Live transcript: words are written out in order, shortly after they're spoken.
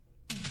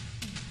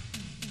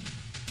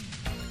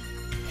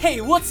Hey,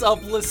 what's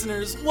up,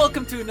 listeners?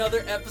 Welcome to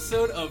another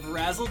episode of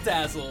Razzle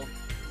Dazzle.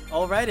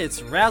 All right,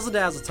 it's Razzle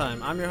Dazzle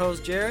time. I'm your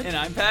host, Jared. And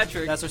I'm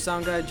Patrick. That's our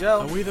sound guy,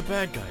 Joe. Are we the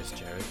bad guys,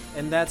 Jared?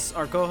 And that's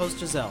our co-host,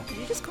 Giselle. Did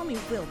you just call me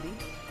Wilby?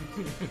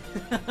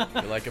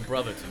 You're like a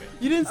brother to me.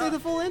 You didn't say the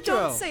full intro.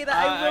 Don't say that.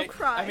 I will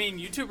cry. I mean,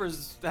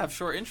 YouTubers have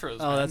short intros.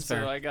 Oh, man, that's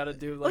fair. So I gotta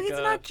do well, like he's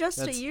not just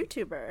a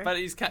YouTuber. But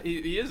he is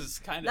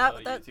kind of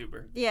a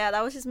YouTuber. Yeah,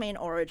 that was his main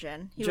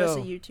origin. He Joe.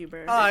 was a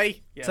YouTuber.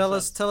 Hi. Yeah, tell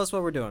so- us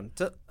what we're doing.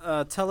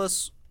 Tell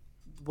us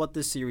what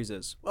this series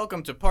is.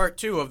 Welcome to part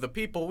 2 of the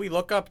people we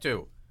look up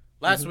to.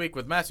 Last week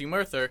with Matthew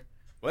Mercer.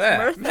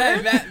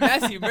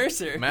 Matthew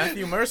Mercer.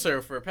 Matthew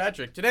Mercer for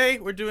Patrick. Today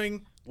we're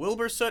doing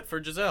Wilbur Soot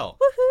for Giselle.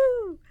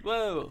 Woohoo!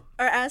 Whoa.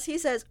 Or as he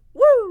says,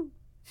 woo!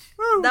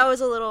 Woo! That was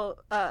a little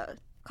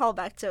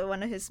callback to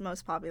one of his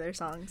most popular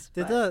songs.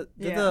 Did but,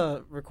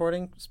 the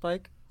recording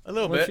spike A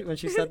little when bit.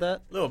 she said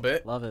that? A little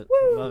bit. Love it.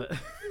 Woo! Love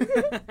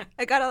it.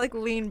 I gotta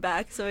lean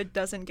back so it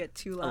doesn't get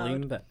too loud.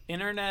 Lean back.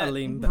 Internet,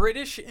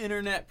 British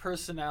internet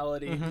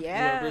personality.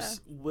 Yeah.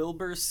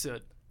 Wilbur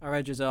Soot. All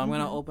right, Giselle, I'm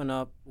going to open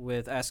up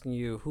with asking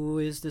you, who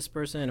is this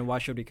person and why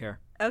should we care?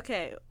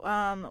 Okay,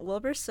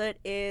 Wilbur Soot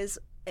is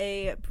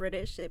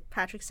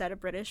Patrick said, a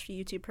British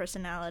YouTube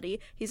personality.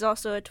 He's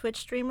also a Twitch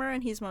streamer,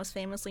 and he's most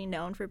famously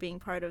known for being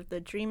part of the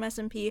Dream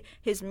SMP.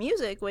 His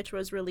music, which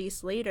was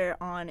released later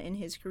on in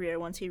his career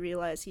once he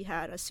realized he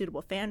had a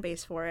suitable fan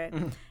base for it.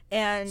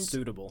 And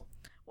Suitable.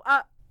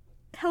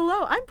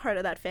 hello, I'm part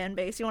of that fan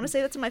base. You want to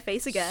say that to my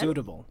face again?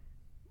 Suitable.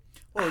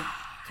 Well,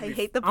 I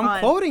hate the pun. I'm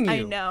quoting you.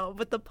 I know,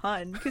 but the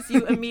pun, because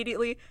you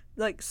immediately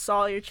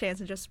saw your chance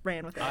and just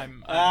ran with it.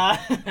 I'm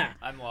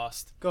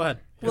lost. Go ahead.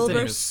 Wilbur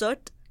name is-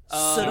 Soot,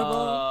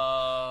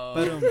 suitable.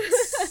 Boom.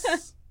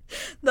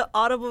 The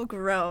audible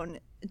groan.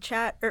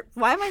 Chat.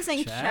 Why am I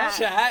saying chat?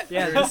 Chat.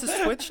 Yeah, this is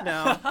Twitch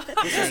now.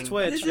 This is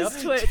Twitch. This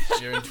is Twitch.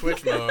 You're in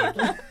Twitch mode.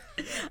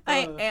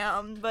 I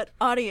am, but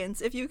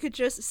audience, if you could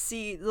just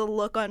see the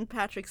look on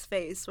Patrick's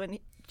face when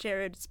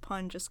Jared's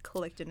pun just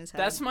clicked in his head.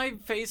 That's my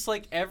face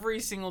like every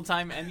single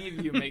time any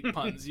of you make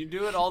puns. You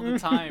do it all the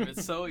time.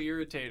 It's so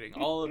irritating,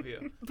 all of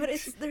you. But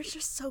they're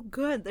just so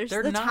good. There's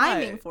They're the not.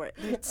 timing for it.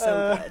 It's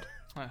so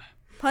good.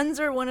 Puns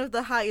are one of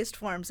the highest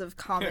forms of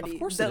comedy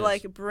course that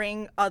it is.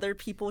 bring other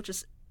people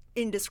just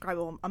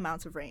indescribable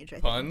amounts of range. I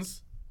think.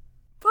 Puns?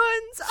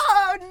 Puns.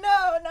 Oh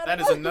no, not That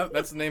is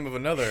that's the name of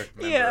another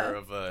member Yeah.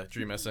 of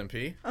Dream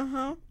SMP.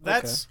 Uh-huh.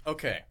 That's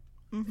okay.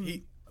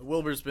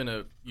 Wilbur's been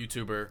a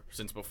YouTuber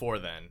since before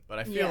then, but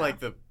I feel Yeah. like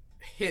the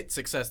hit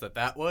success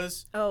that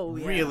was Oh,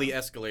 yeah. really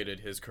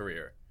escalated his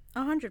career.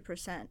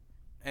 100%.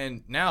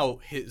 And now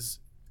his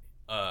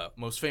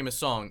most famous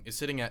song is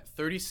sitting at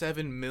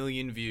 37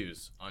 million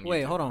views on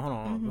Wait, YouTube. hold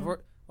on.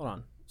 Hold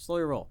on. Slow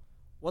your roll.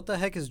 What the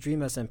heck is Dream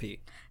SMP?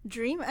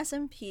 Dream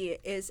SMP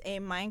is a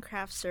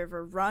Minecraft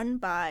server run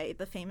by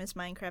the famous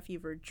Minecraft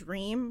YouTuber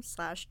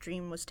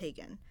Dream was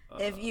taken.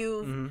 If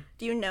you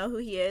do you know who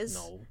he is?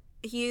 No.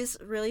 He's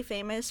really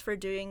famous for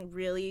doing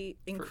really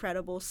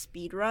incredible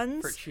speed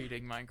runs. For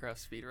cheating Minecraft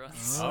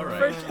speedruns. All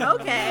right.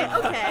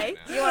 Okay.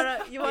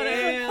 You wanna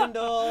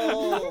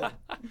Handle.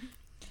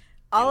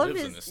 all he of lives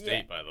his in the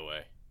state, by the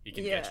way. He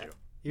can Yeah. get you.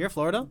 You're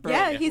Florida?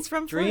 Yeah, he's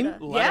from Dream?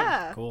 Florida. Let him.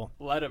 Yeah. Cool.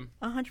 Let him.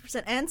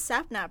 100%. And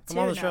Sapnap too Come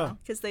on the show. now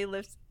because they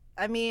live.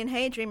 I mean,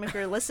 hey Dream, if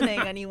you're listening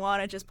and you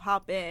want to just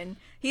pop in,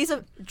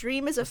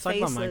 Dream is a Let's talk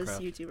about faceless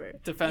Minecraft.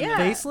 YouTuber. Defend Yeah. him.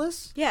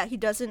 Faceless? Yeah, he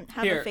doesn't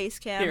have Here, a face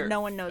cam. here.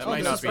 No one knows That what might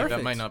he not is. be. That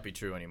perfect. might not be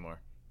true anymore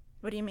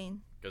What do you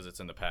mean? because it's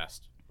in the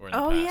past. We're in the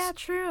Oh past. yeah,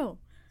 true.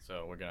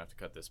 So we're gonna have to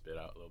cut this bit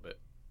out a little bit.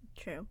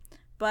 True.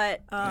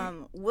 But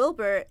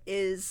Wilbur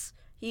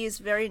he's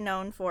very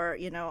known for,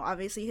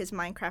 obviously his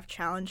Minecraft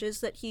challenges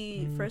that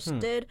he first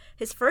did.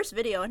 His first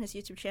video on his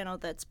YouTube channel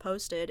that's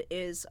posted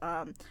is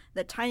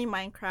the tiny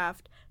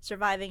Minecraft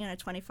surviving in a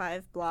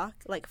 25 block,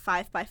 like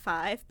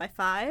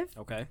 5x5x5.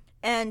 Okay.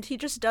 And he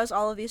just does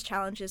all of these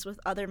challenges with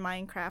other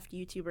Minecraft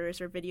YouTubers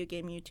or video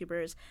game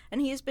YouTubers.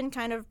 And he's been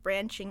kind of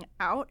branching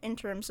out in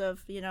terms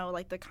of,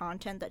 the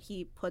content that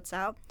he puts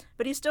out.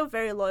 But he's still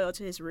very loyal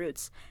to his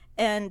roots.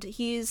 And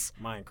he's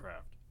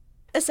Minecraft.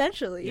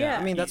 essentially, yeah.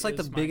 I mean, that's He like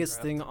the is biggest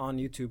Minecraft. thing on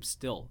YouTube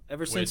still.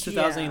 Ever since Which-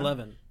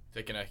 2011.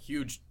 Taking a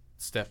huge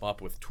step up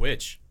with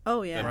Twitch.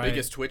 Oh, yeah. The Right.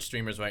 biggest Twitch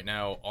streamers right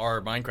now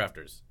are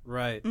Minecrafters.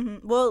 Right.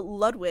 Well,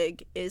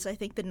 Ludwig is, I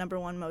think, the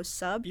 #1 most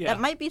subbed. Yeah. That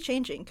might be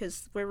changing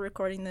because we're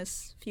recording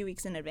this a few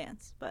weeks in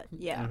advance. But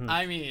yeah.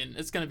 I mean,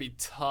 it's going to be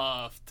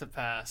tough to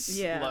pass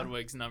Yeah.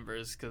 Ludwig's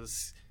numbers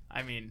because,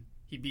 I mean,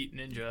 he beat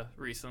Ninja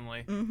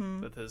recently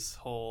with his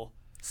whole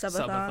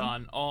Subathon.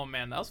 subathon. Oh,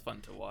 man, that was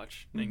fun to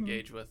watch and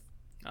engage with.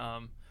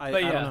 I But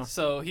don't yeah, know.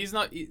 so he's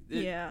not.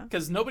 Yeah.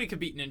 Because nobody could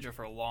beat Ninja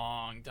for a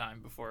long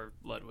time before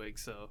Ludwig,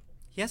 so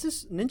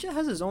Ninja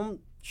has his own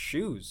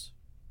shoes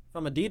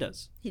from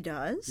Adidas. He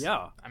does?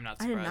 Yeah. I'm not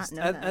I did not surprised.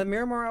 know At that.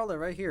 Miramar Outlet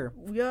right here.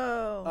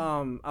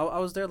 Yo. I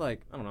was there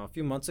like, I don't know, a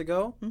few months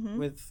ago Mm-hmm.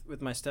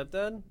 with my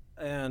stepdad,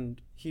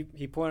 and he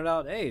pointed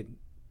out, hey,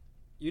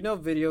 you know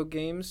video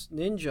games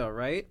Ninja,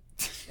 right?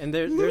 and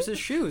there's his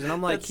shoes, and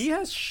I'm like, That's- he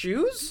has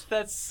shoes?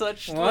 That's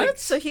such What? like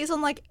So he's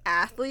on like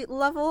athlete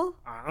level,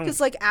 I don't, because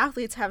like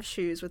athletes have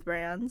shoes with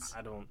brands.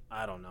 I don't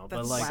know, but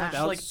that's like such,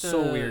 that was like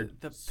so weird.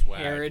 the Swag.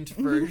 parent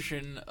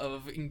version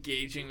of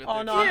engaging with Oh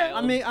their no,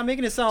 child. I'm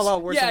making it sound a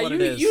lot worse yeah, than what you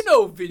it is. you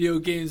know video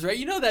games, right?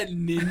 You know that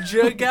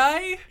ninja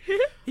guy?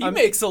 He I'm-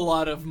 makes a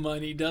lot of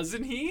money,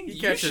 doesn't he? He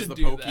You catches should the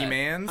do that.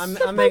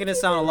 Pokemans. I'm making it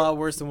sound a lot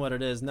worse than what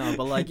it is. No,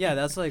 but like, yeah,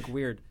 that's like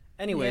weird.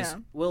 Anyways, Yeah.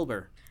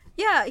 Wilbur.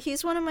 Yeah,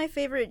 he's one of my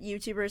favorite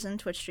YouTubers and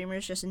Twitch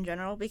streamers just in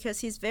general because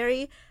he's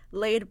very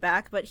laid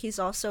back, but he's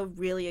also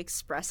really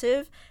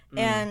expressive.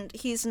 And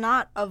he's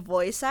not a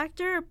voice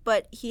actor,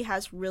 but he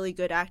has really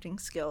good acting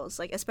skills.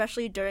 Like,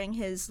 especially during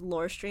his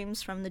lore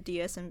streams from the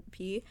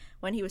DSMP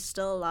when he was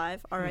still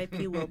alive,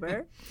 R.I.P.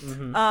 Wilbur.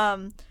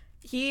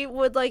 He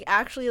would, like,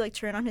 actually, like,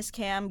 turn on his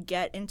cam,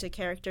 get into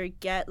character,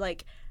 get,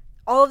 like,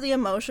 all of the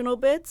emotional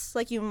bits.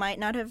 Like, you might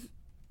not have...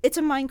 It's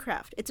a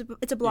Minecraft.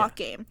 It's a block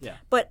game. Yeah.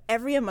 But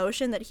every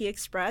emotion that he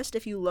expressed,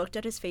 if you looked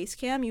at his face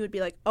cam, you would be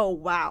like, "Oh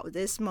wow,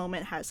 this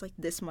moment has like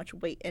this much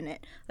weight in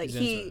it." Like He's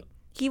into it.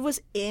 he was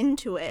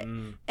into it.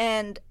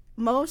 And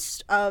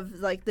most of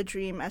like the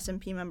Dream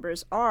SMP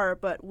members are,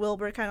 but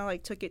Wilbur kind of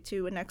like took it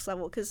to a next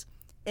level cuz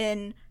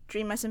in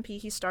Dream SMP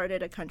he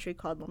started a country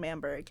called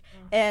Lamamberg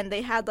and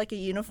they had like a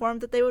uniform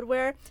that they would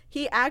wear.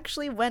 He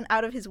actually went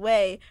out of his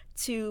way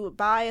to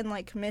buy and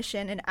like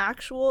commission an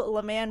actual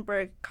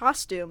Lamamberg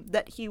costume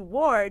that he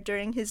wore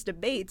during his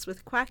debates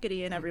with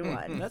Quackity and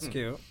everyone. That's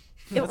cute.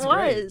 It That's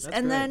great. was. That's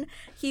And great. then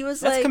he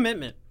was That's like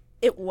commitment.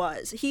 it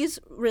was. He's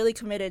really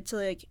committed to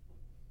like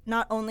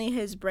not only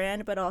his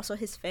brand but also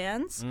his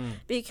fans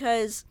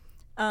because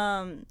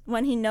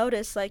when he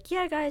noticed like,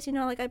 yeah guys, you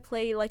know, like I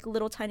play like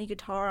little tiny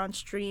guitar on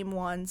stream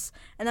once,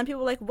 and then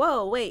people were like,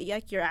 whoa, wait,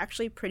 like you're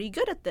actually pretty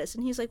good at this.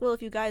 And he's like, well,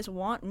 if you guys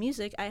want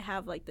music, I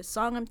have like this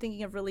song I'm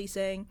thinking of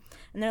releasing.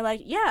 And they're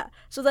like, yeah.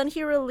 So then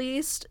he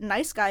released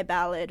Nice Guy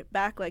Ballad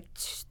back like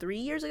 3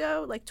 years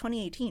ago, like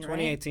 2018, right?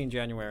 2018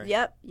 January.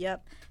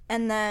 Yep.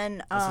 And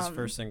then That's his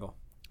first single.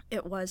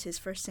 it was his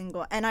first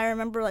single, and I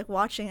remember like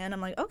watching it and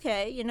I'm like,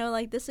 okay, you know,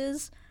 like this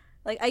is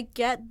like I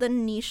get the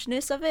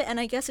nicheness of it, and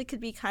I guess it could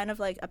be kind of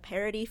like a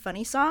parody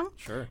funny song.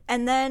 Sure.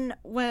 And then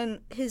when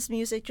his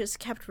music just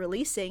kept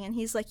releasing and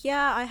he's like,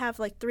 yeah, I have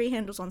like 3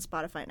 handles on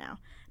Spotify now,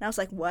 and I was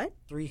like, what?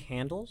 3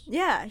 handles?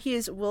 Yeah,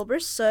 he's Wilbur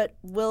Soot,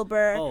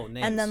 Wilbur, Oh,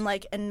 names. and then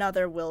like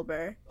another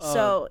Wilbur.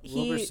 So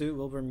Wilbur he Suit,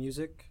 Wilbur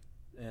Music,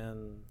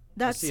 and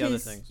that's what's the his, other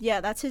things? yeah,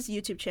 that's his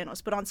YouTube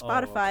channels. But on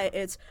Spotify,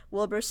 it's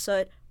Wilbur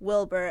Soot,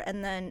 Wilbur,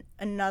 and then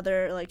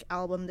another like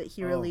album that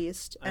he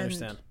released. I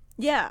understand.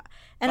 Yeah,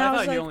 and I I was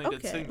thought like, he only okay.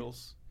 did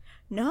singles.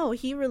 No,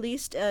 he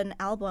released an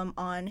album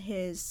on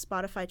his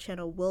Spotify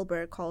channel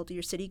Wilbur called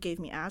 "Your City Gave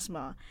Me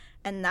Asthma,"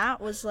 and that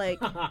was like,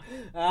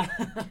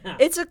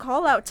 it's a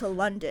call out to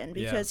London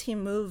because he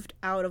moved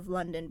out of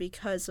London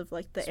because of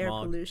like the air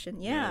Smog.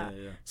 pollution. Yeah.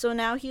 So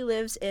now he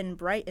lives in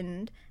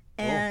Brighton,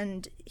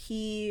 and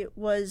he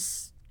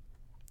was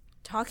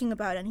talking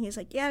about it, and he's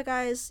like, yeah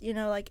guys, you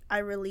know, like I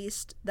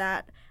released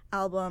that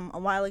album a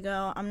while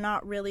ago. I'm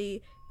not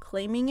really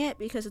claiming it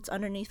because it's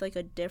underneath like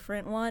a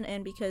different one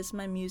and because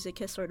my music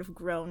has sort of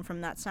grown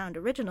from that sound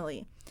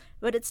originally,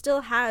 but it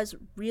still has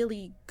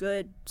really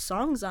good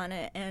songs on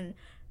it. And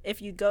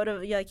if you go to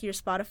like your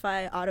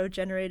Spotify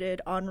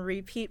auto-generated on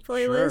repeat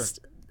playlist,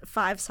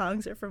 5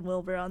 songs are from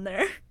Wilbur on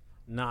there.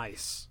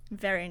 Nice.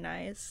 Very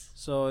nice.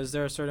 So, is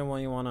there a certain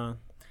one you wanna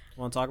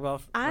talk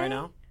about right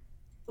now?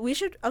 We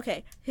should,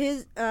 okay,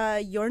 his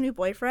Your New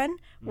Boyfriend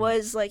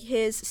was like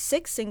his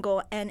 6th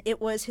single, and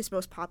it was his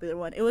most popular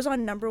one. It was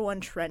on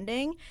 #1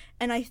 trending,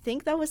 and I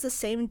think that was the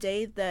same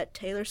day that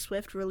Taylor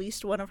Swift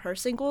released one of her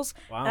singles.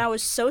 Wow. And I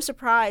was so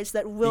surprised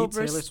that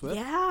Wilbur's, Taylor Swift?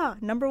 yeah,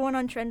 #1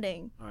 on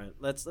trending. All right,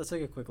 let's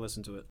take a quick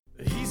listen to it.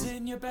 He's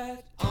in your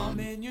bed, I'm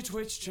in your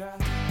Twitch chat.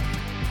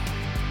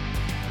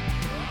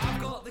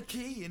 I've got the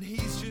key and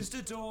he's just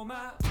a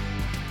doormat.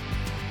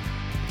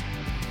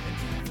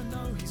 And even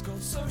though he's got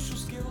social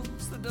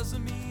skills, that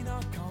doesn't mean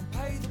I can't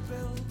pay the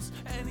bills.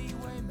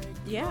 Anyway,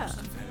 make the Yeah. most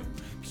of him.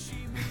 'Cause she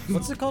moves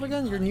What's it called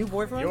again? Your new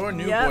boyfriend? Your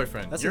new Yep.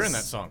 boyfriend. That's You're a in that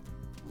s- song.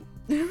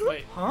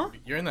 Wait, Huh?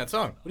 You're in that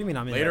song. What do you mean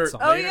I'm in Later- that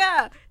song? Oh Later-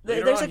 yeah,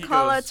 later there's a on he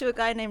call out goes- to a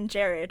guy named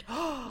Jared.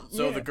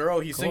 So Yeah. the girl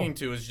he's Cool. singing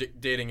to is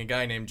dating a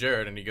guy named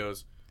Jared, and he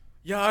goes,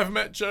 "Yeah, I've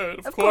met Jared.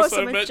 Of Of course, course,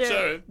 I've I'm met Jared,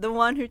 Jared. the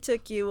one who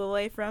took you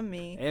away from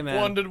me. Hey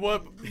man. Wondered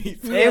what he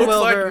Hey, looks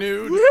Wilbur. like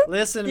nude."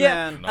 Listen,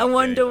 Yeah, man. Not I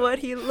wonder gay, what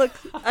he looks.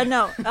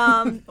 No,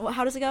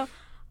 how does it go?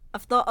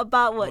 I've thought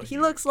about what he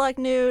looks like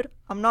nude.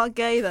 I'm not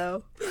gay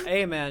though.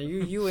 Hey man,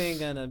 you ain't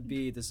gonna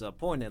be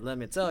disappointed. Let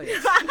me tell you.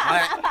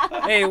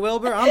 Hey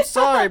Wilbur, I'm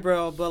sorry,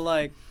 bro, but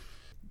like,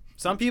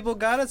 some people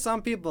got it,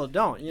 some people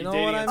don't. You know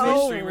what I dating a mean?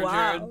 Twitch Oh streamer,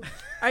 wow! Jared.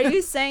 Are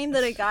you saying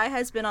that a guy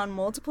has been on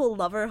multiple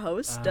lover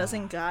hosts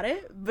doesn't got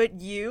it, but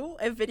you,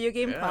 a video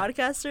game Yeah.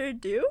 podcaster,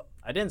 do?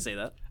 I didn't say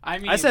that. I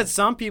mean, I said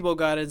some people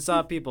got it,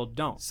 some people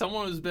don't.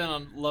 someone who's been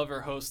on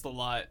Lover Host a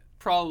lot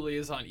probably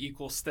is on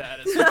equal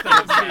status with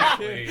those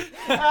people.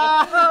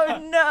 Oh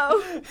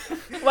no!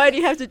 Why do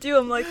you have to do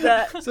him like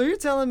that? So you're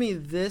telling me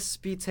this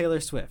beat Taylor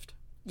Swift?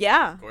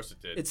 Yeah. Of course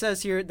it did. It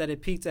says here that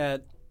it peaked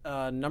at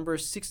number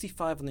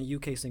 65 on the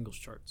UK singles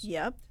charts.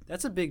 Yep.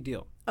 That's a big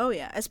deal. Oh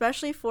yeah,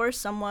 especially for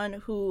someone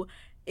who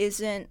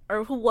isn't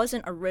or who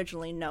wasn't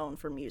originally known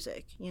for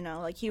music. You know,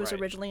 like he was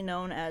Right. originally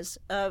known as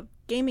a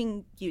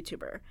gaming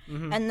YouTuber,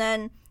 and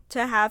then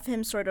to have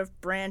him sort of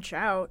branch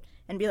out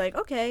and be like,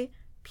 okay,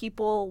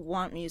 people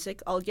want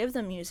music, I'll give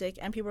them music,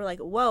 and people are like,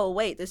 whoa,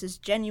 wait, this is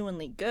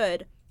genuinely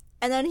good.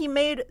 And then he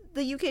made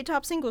the UK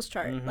top singles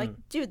chart. Like,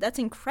 dude, that's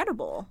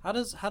incredible. How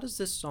does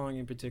this song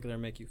in particular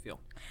make you feel?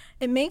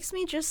 It makes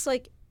me just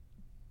like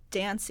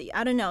dancey.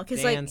 I don't know,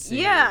 cause like Dancey.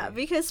 yeah,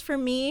 because for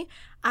me,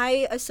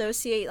 I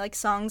associate like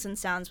songs and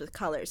sounds with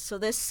colors. So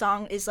this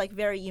song is like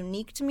very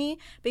unique to me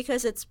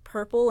because it's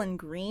purple and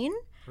green.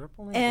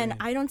 Purple and And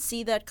green. I don't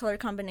see that color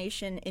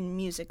combination in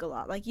music a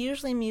lot. Like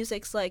usually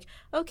music's like,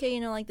 okay, you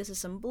know, like this is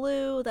some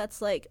blue,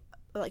 that's like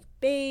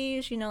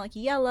beige, you know, like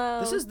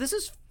yellow. This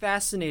is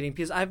fascinating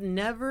because I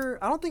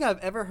don't think I've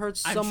ever heard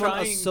someone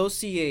trying-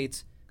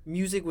 associate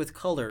music with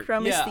color.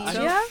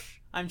 Chromesthesia.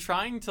 I'm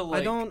trying to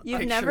like. don't-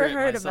 You've picture never it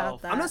heard myself.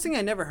 about that. I'm not saying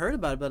I never heard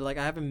about it, but like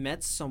I haven't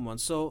met someone.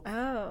 So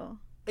Oh.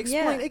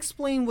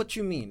 explain what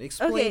you mean.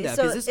 Explain Okay, that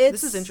so because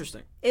this is it's-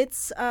 interesting.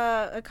 It's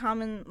a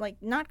common, like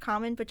not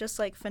common, but just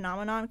like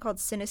phenomenon called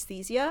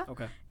synesthesia.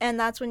 Okay. And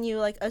that's when you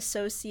like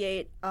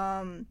associate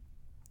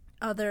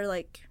other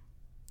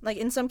like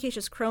in some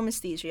cases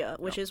chromesthesia,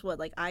 which is what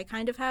like I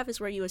kind of have, is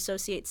where you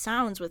associate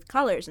sounds with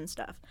colors and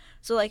stuff.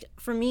 So like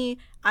for me,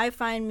 I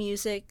find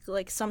music,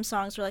 like some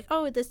songs are like,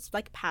 oh, this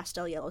like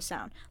pastel yellow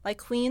sound. Like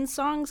Queen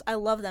songs, I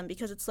love them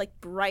because it's like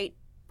bright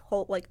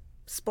like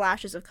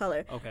splashes of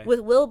color. Okay. With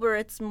Wilbur,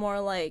 it's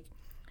more like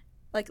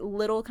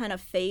little kind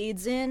of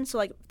fades in. So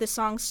like the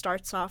song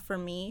starts off for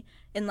me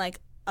in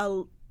like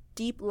a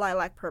deep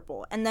lilac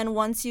purple, and then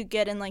once you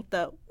get in like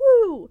the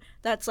woo,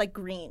 that's like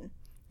green.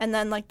 And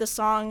then like the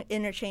song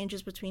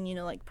interchanges between, you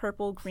know, like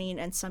purple, green,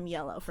 and some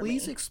yellow for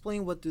Please me.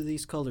 explain what do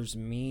these colors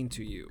mean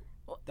to you?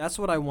 That's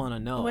what I want to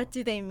know. What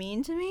do they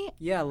mean to me?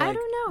 Yeah, like I don't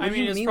know. what I do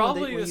mean, you it's mean when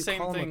probably when the you same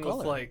call 'em a thing with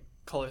color? like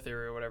color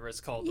theory or whatever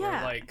it's called, Yeah,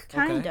 where like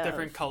kind of.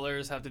 different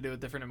colors have to do with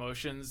different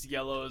emotions.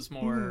 Yellow is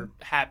more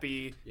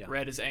happy, Yeah.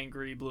 red is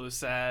angry, blue is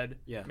sad.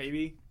 Yeah.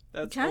 Maybe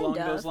that's Kind along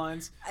of. those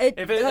lines. It,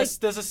 If it like,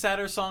 does a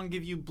sadder song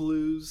give you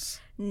blues?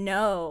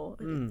 no,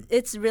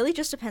 it's really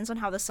just depends on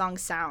how the song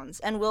sounds.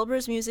 And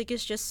Wilbur's music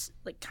is just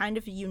like kind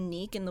of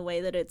unique in the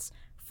way that it's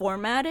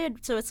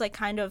formatted. So it's like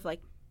kind of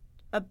like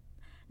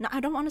I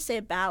don't want to say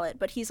a ballad,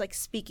 but he's like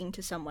speaking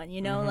to someone,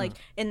 you know, like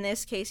in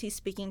this case, he's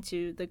speaking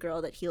to the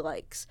girl that he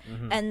likes.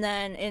 And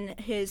then in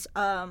his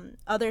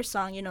other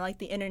song, you know, like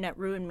The Internet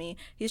Ruined Me,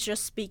 he's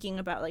just speaking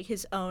about like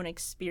his own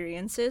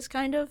experiences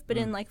kind of, but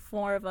in like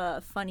more of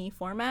a funny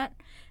format.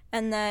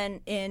 And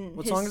then in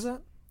What his song is that?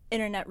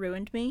 Internet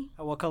Ruined Me.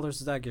 What colors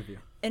does that give you?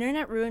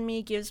 Internet Ruined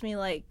Me gives me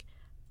like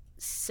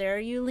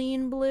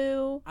cerulean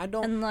blue. I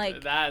don't- And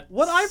like That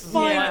What I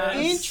find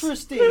yes.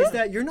 interesting is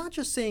that you're not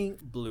just saying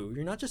blue,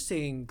 you're not just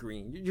saying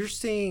green, you're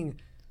saying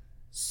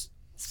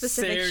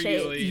specific Cerulean.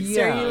 shades.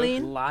 yeah,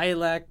 Cerulean.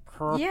 lilac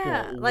purple.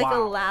 Yeah, like a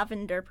Wow.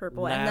 lavender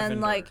purple, and then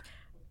Lavender. like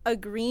a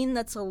green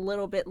that's a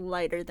little bit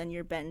lighter than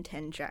your Ben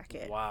 10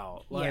 jacket.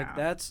 Wow, like Yeah.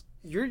 that's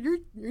you're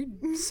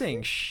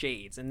saying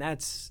shades, and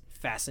that's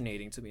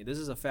fascinating to me. This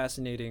is a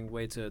fascinating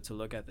way to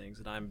look at things,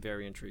 and I'm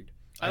very intrigued.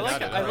 I like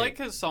got it, I right. like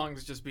his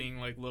songs just being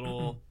like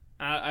little.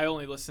 I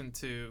only listened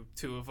to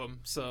 2 of them,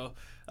 so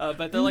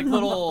but they're like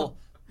little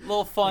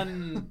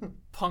fun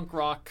punk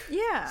rock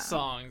Yeah.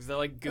 songs. They're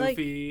like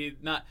goofy,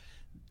 not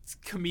it's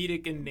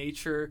comedic in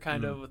nature,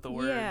 kind of with the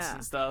words Yeah.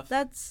 and stuff.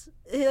 That's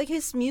like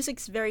his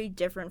music's very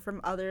different from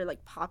other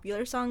like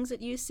popular songs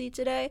that you see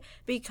today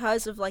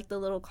because of like the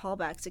little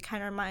callbacks. It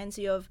kind of reminds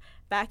you of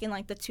back in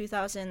like the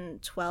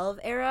 2012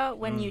 era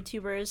when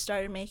YouTubers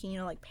started making, you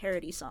know, like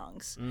parody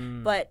songs,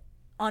 but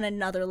on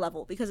another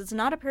level, because it's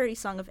not a parody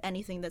song of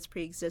anything that's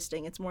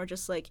pre-existing. It's more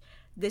just like,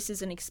 this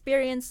is an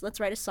experience, let's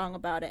write a song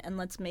about it and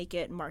let's make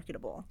it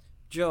marketable.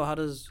 Joe, how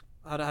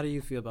do you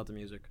feel about the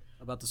music,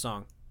 about the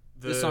song,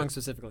 this song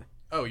specifically?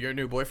 Oh, your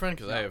new boyfriend?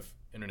 Because I have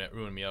Internet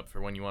Ruined Me up for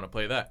when you want to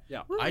play that.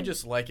 Yeah. I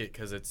just like it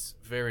because it's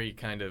very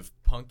kind of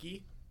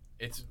punky.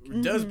 It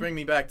does bring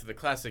me back to the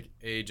classic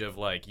age of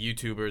like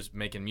YouTubers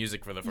making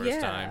music for the first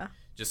Yeah. time,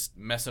 just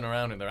messing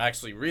around, and they're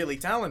actually really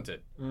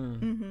talented.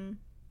 Mm-hmm.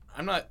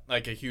 I'm not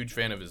like a huge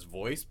fan of his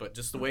voice, but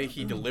just the way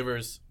he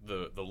delivers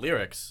the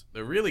lyrics,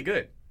 they're really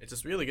good. It's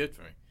just really good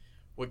for me.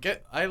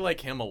 I like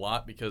him a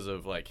lot because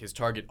of like his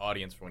target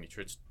audience for when he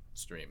Twitch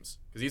streams,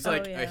 because he's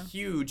like a yeah.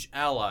 huge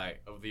ally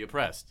of the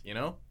oppressed, you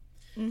know.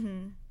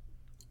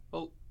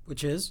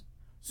 Which is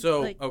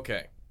So Like-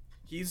 okay,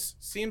 he's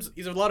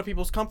a lot of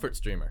people's comfort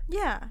streamer.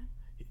 Yeah.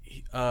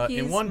 In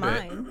He's one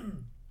bit,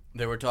 mine.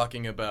 they were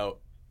talking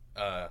about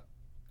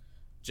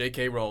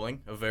J.K.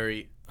 Rowling, a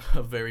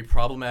very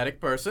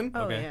problematic person.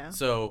 Oh, Okay. yeah.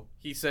 So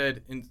he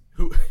said,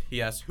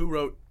 he asked who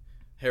wrote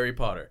Harry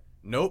Potter.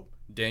 Nope,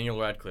 Daniel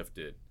Radcliffe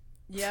did.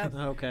 Yep.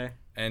 okay.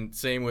 And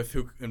same with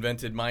who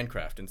invented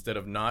Minecraft instead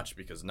of Notch,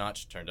 because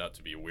Notch turned out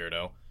to be a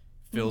weirdo.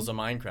 Phil's a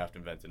Minecraft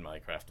invented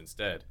Minecraft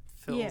instead.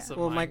 fills Yeah. of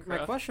Well, my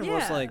Minecraft. question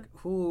was Yeah. like,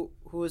 who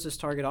is his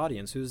target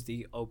audience? Who's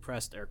the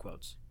oppressed air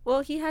quotes?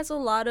 Well, he has a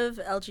lot of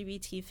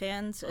LGBT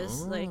fans,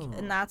 Oh.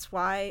 and that's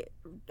why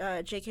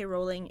J.K.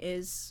 Rowling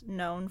is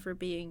known for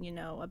being,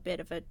 a bit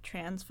of a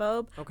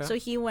transphobe. Okay. So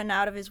he went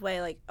out of his way,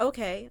 like,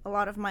 okay, a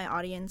lot of my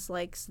audience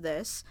likes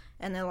this,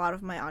 and a lot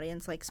of my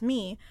audience likes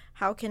me.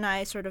 How can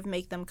I sort of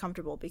make them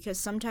comfortable? Because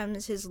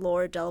sometimes his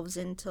lore delves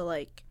into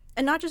like,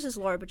 and not just his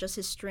lore, but just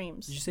his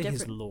streams. Did you say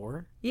his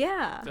lore?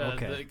 Yeah.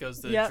 Okay. It goes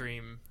to Yep.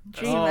 Dream.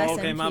 Dream Oh, SMP.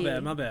 okay,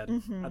 my bad.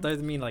 Mhm. I thought you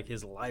mean like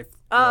his life.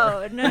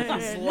 Oh no!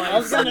 I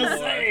was gonna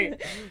say.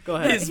 Go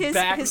ahead. His his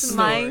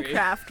backstory.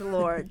 Minecraft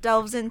lore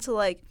delves into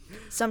like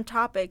some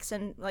topics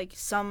and like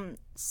some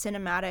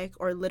cinematic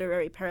or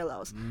literary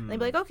parallels. They'd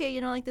be like,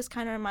 okay, like this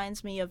kind of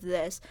reminds me of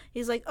this.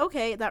 He's like,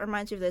 okay, that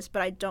reminds me of this,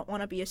 but I don't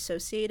want to be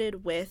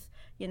associated with,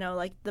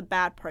 like the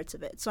bad parts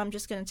of it. So I'm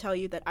just going to tell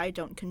you that I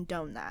don't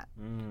condone that.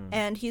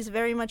 And he's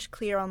very much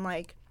clear on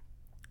like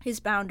his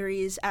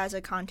boundaries as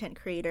a content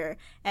creator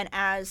and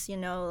as,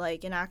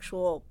 like an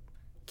actual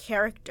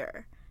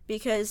character,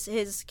 because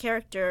his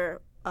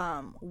character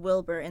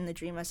Wilbur in the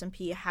Dream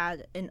SMP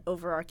had an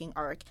overarching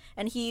arc,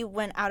 and he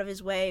went out of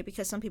his way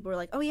because some people were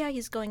like, oh yeah,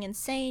 he's going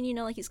insane,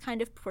 like he's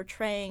kind of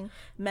portraying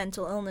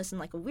mental illness in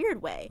like a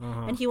weird way.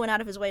 And he went out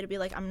of his way to be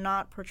like, I'm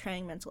not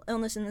portraying mental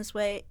illness in this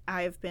way,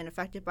 I've been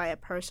affected by it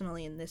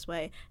personally in this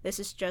way, this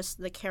is just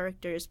the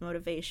character's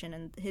motivation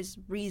and his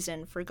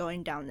reason for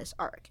going down this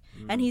arc.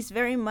 And he's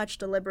very much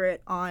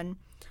deliberate on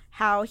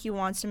how he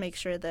wants to make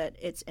sure that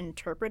it's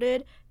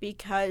interpreted,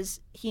 because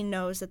he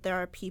knows that there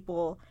are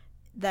people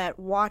that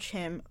watch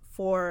him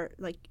for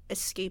like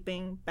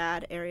escaping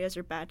bad areas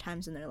or bad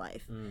times in their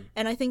life.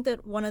 And I think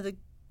that one of the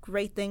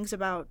great things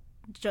about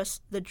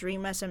just the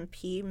Dream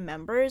SMP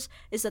members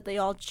is that they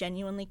all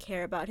genuinely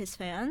care about his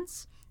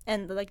fans,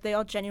 and like they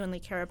all genuinely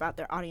care about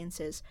their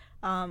audiences.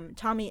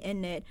 Tommy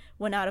Innit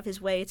went out of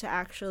his way to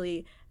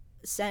actually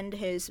send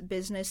his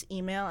business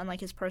email and like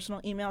his personal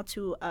email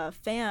to a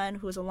fan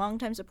who was a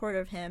longtime supporter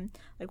of him,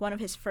 like one of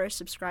his first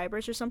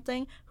subscribers or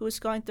something, who was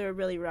going through a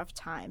really rough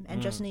time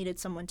and just needed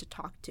someone to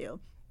talk to.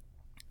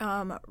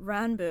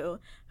 Ranbu,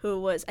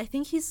 who was, I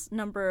think he's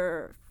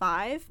number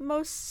 5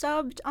 most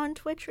subbed on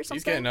Twitch or something.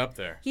 He's getting up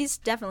there. He's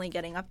definitely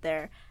getting up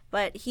there.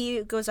 But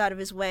he goes out of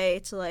his way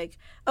to like,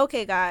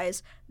 okay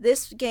guys,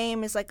 this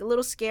game is like a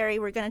little scary,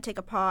 we're going to take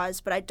a pause,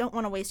 but I don't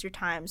want to waste your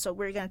time, so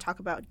we're going to talk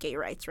about gay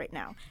rights right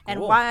now. And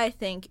Cool. why I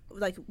think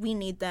like we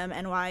need them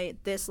and why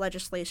this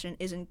legislation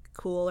isn't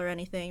cool or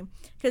anything.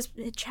 Because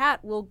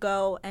chat will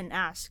go and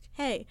ask,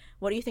 hey,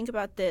 what do you think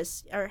about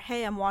this? Or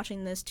hey, I'm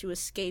watching this to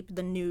escape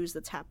the news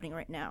that's happening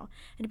right now.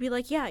 And to be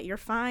like, yeah, you're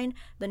fine.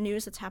 The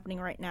news that's happening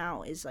right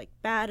now is like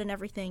bad and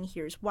everything.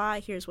 Here's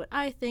why, here's what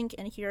I think,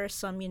 and here are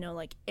some,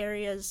 like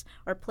areas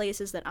or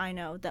places that I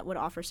know that would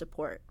offer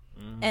support.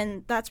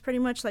 And that's pretty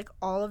much like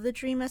all of the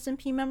Dream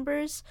SMP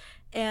members.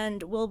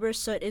 And Wilbur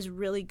Soot is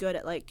really good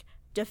at like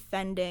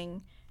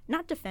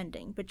not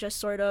defending, but just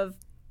sort of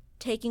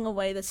taking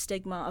away the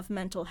stigma of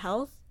mental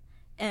health.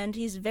 And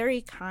he's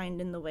very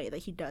kind in the way that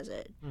he does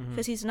it,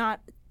 because he's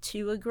not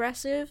too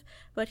aggressive,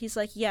 but he's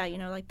like, yeah,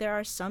 like there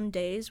are some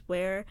days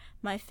where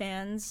my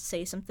fans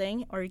say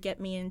something or get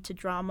me into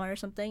drama or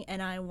something,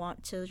 and I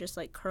want to just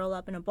like curl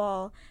up in a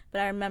ball,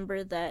 but I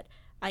remember that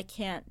I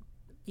can't,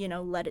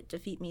 let it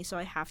defeat me, so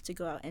I have to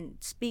go out and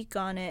speak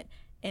on it.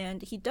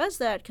 And he does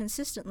that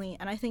consistently,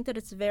 and I think that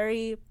it's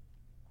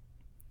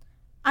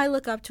I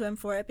look up to him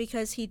for it,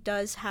 because he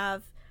does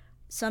have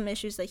some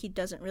issues that he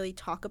doesn't really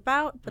talk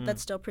about, but that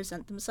still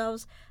present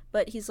themselves.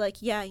 But he's like,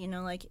 yeah,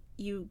 like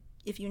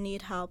if you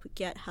need help,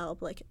 get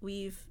help. Like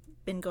we've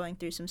been going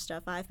through some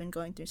stuff, I've been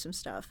going through some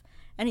stuff.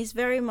 And he's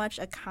very much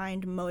a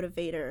kind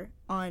motivator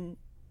on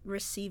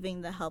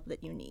receiving the help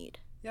that you need.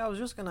 Yeah, I was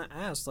just gonna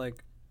ask,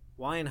 like,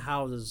 why and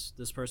how does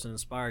this person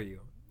inspire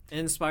you?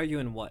 Inspire you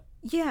in what?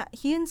 Yeah,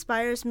 he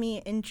inspires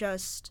me in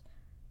just,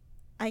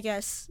 I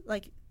guess,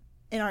 like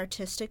an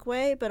artistic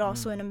way, but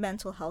also in a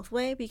mental health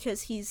way,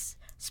 because he's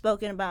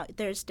spoken about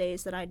there's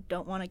days that I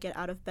don't want to get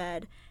out of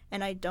bed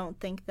and I don't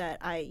think that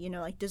I,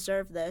 like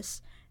deserve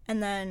this.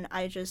 And then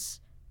I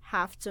just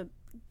have to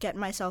get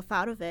myself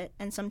out of it.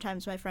 And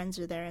sometimes my friends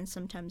are there and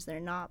sometimes they're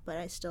not, but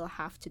I still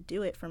have to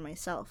do it for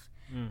myself.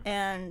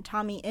 And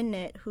Tommy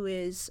Innit, who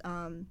is,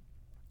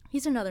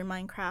 he's another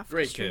Minecraft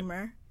Great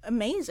streamer.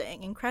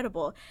 Amazing,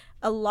 incredible.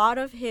 A lot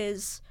of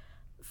his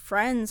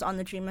friends on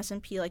the Dream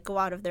SMP like go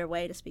out of their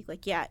way to speak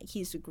like, yeah,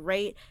 he's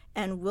great.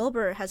 And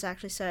Wilbur has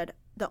actually said,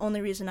 the only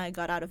reason I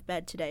got out of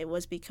bed today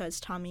was because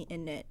Tommy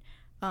Innit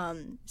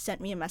sent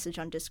me a message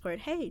on Discord,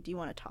 hey, do you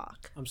want to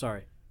talk? I'm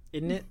sorry.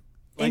 Isn't it?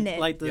 Innit.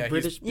 Like the Yeah,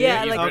 British.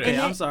 Yeah, he's like Okay,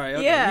 British. I'm sorry.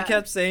 Okay. Yeah. You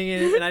kept saying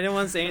it, and I didn't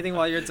want to say anything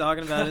while you were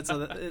talking about it, so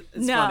that it's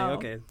No. funny.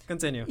 Okay,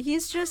 continue.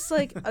 He's just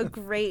like a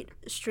great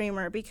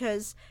streamer,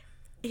 because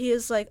he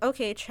is like,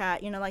 okay,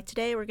 chat, like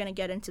today we're going to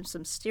get into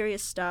some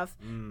serious stuff,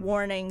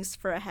 warnings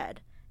for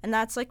ahead. And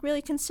that's like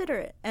really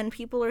considerate. And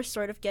people are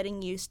sort of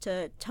getting used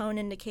to tone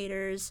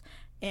indicators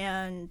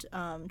and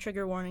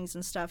trigger warnings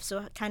and stuff.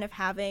 So kind of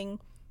having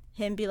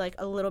him be like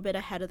a little bit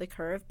ahead of the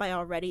curve by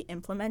already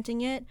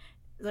implementing it,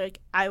 like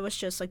I was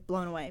just like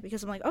blown away,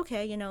 because I'm like,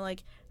 okay, you know,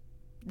 like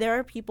there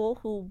are people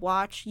who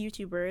watch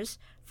YouTubers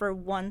for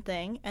one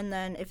thing, and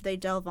then if they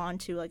delve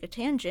onto like a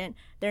tangent,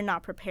 they're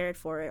not prepared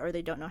for it or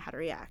they don't know how to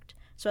react.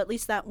 So at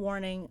least that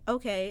warning,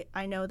 okay,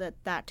 I know that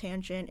that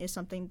tangent is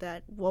something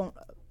that won't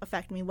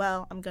affect me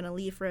well. I'm going to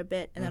leave for a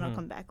bit and then I'll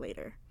come back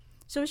later.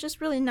 So it's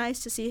just really nice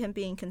to see him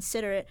being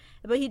considerate.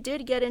 But he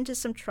did get into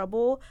some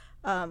trouble,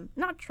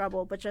 not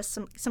trouble, but just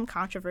some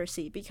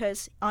controversy,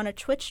 because on a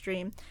Twitch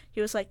stream,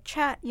 he was like,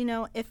 chat, you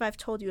know, if I've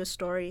told you a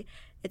story,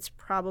 it's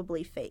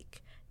probably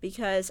fake.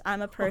 Because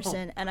I'm a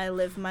person and I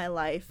live my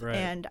life, Right.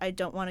 and I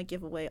don't want to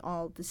give away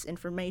all this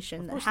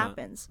information that not.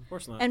 happens. Of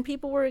course not. And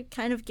people were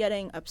kind of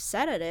getting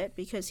upset at it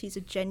because he's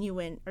a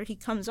genuine, or he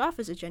comes off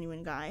as a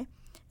genuine guy.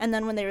 And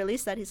then when they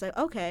released that, he's like,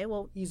 okay,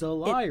 well, He's a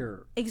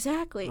liar.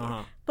 exactly.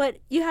 Uh-huh. But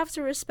you have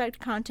to respect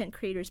content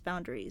creators'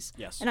 boundaries.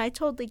 Yes. And I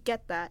totally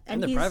get that.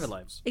 And their he's- private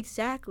lives.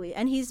 Exactly.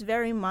 And he's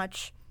very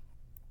much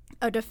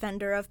a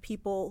defender of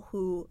people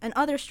who, and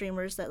other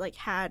streamers that like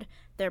had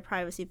their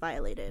privacy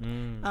violated.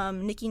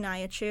 Nikki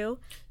Nyachu,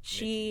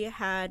 she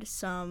had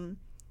some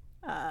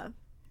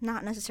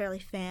not necessarily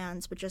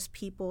fans, but just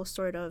people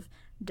sort of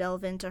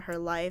delve into her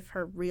life,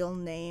 her real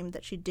name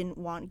that she didn't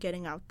want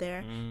getting out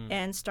there,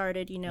 and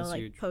started, you know, That's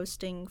like huge.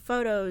 posting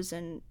photos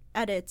and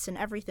edits and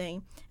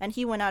everything. And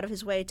he went out of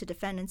his way to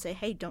defend and say,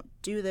 hey, don't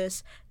do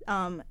this.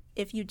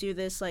 If you do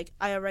this, like,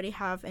 I already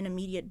have an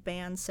immediate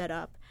ban set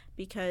up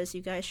because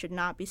you guys should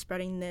not be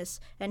spreading this.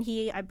 And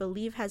he, I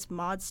believe, has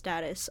mod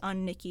status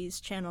on Nikki's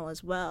channel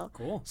as well.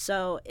 Cool.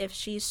 So if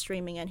she's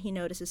streaming and he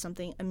notices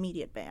something,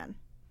 immediate ban.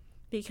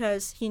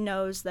 Because he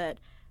knows that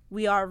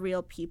we are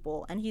real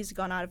people, and he's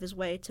gone out of his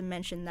way to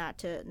mention that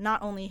to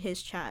not only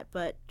his chat,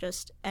 but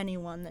just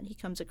anyone that he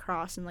comes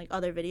across in like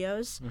other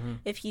videos.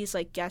 If he's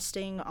like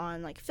guesting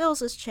on like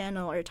Phil's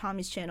channel or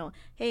Tommy's channel,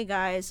 hey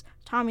guys,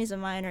 Tommy's a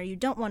minor, you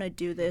don't want to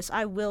do this.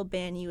 I will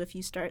ban you if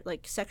you start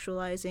like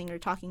sexualizing or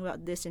talking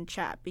about this in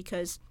chat,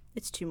 because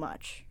it's too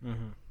much.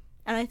 And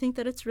I think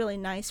that it's really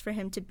nice for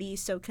him to be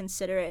so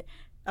considerate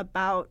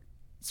about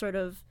sort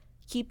of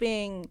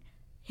keeping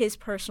his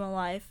personal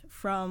life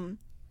from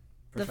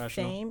the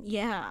Professional. fame.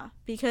 Yeah,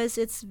 because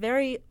it's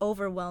very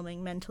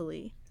overwhelming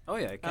mentally. Oh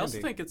yeah, it I can also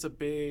be. think it's a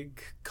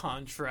big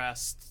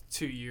contrast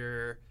to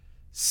your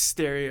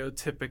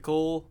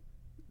stereotypical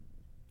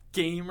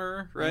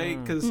gamer,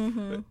 right? Because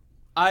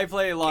I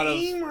play a lot of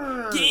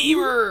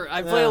gamer.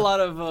 I play Yeah. a lot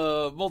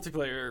of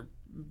multiplayer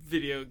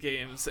video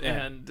games,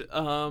 and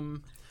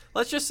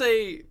let's just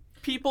say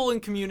people in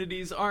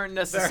communities aren't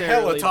They're necessarily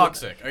hella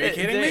toxic. Are you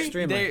kidding me?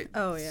 Extremely.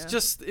 Oh, yeah.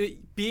 Just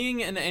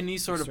being in any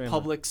sort Extremely. of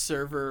public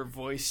server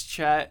voice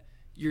chat,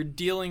 you're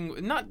dealing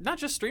with not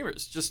just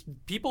streamers, just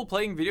people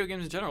playing video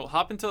games in general.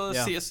 Hop into a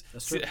Yeah,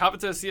 that's true. hop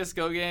into a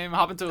CS:GO game,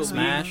 hop into a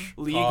Smash,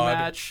 League COD.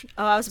 match.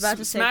 Oh, I was about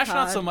to say Smash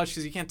not COD. so much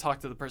because you can't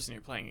talk to the person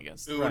you're playing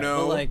against. Right,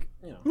 Uno. but like,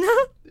 you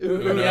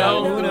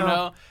know,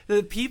 Uno.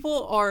 The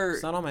people are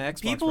it's not on my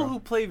Xbox. people bro. who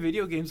play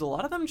video games. A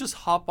lot of them just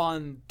hop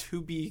on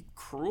to be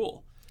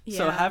cruel.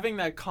 So Yeah. having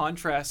that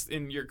contrast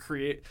in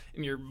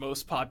your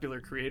most popular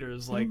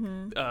creators like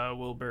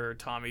Wilbur or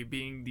Tommy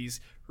being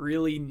these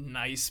really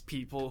nice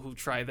people who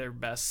try their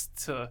best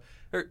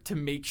to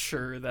make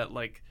sure that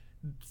like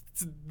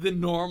the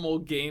normal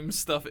game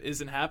stuff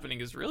isn't happening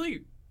is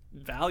really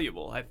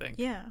valuable, I think.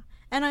 Yeah.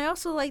 And I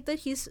also like that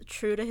he's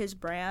true to his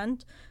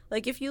brand.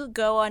 Like, if you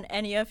go on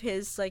any of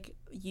his, like,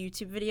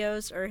 YouTube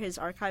videos or his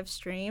archive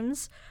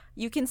streams,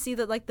 you can see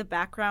that, like, the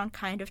background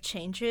kind of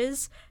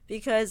changes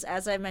because,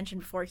 as I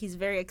mentioned before, he's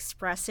very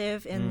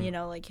expressive in, you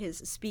know, like, his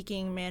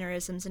speaking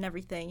mannerisms and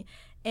everything.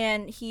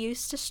 And he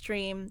used to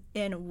stream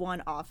in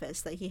one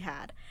office that he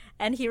had,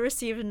 and he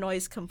received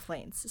noise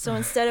complaints. So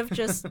instead of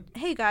just,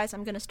 hey, guys,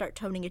 I'm going to start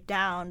toning it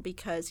down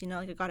because, you know,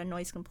 like, I got a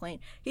noise complaint,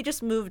 he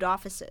just moved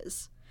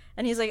offices.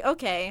 And he's like,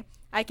 okay,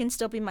 I can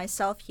still be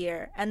myself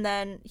here. And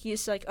then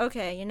he's like,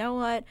 okay, you know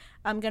what?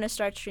 I'm going to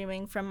start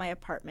streaming from my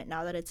apartment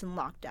now that it's in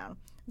lockdown.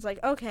 It's like,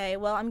 okay,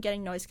 well, I'm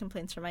getting noise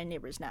complaints from my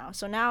neighbors now.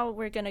 So now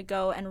we're going to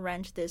go and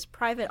rent this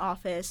private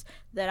office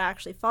that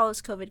actually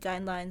follows COVID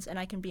guidelines, and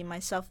I can be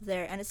myself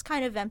there. And it's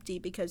kind of empty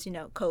because, you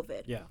know,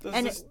 COVID. Yeah.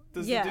 Does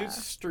the yeah. dude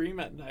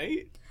stream at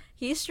night?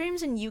 He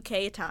streams in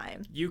UK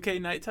time. UK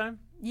nighttime?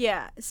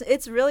 Yeah,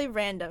 it's really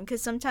random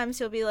because sometimes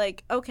he'll be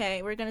like,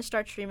 okay, we're going to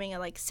start streaming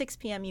at like 6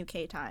 p.m.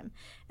 UK time.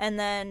 And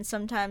then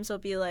sometimes he'll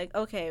be like,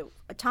 okay,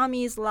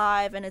 Tommy's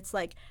live and it's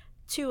like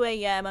 2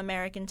 a.m.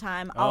 American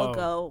time. I'll Oh.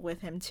 go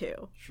with him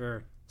too.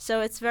 Sure.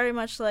 So it's very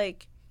much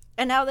like,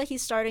 and now that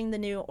he's starting the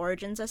new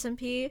Origins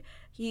SMP,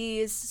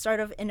 he's sort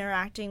of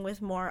interacting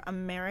with more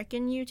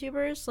American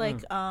YouTubers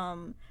like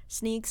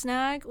Sneak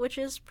Snag, which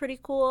is pretty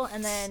cool.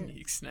 And then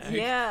Sneak Snag.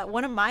 yeah,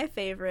 one of my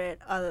favorite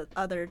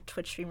other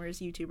Twitch streamers,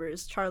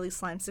 YouTubers, Charlie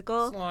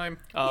Slimesicle. Slime.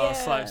 Oh,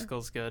 Yeah.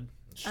 Sliveskull's good.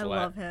 I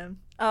love him.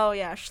 Oh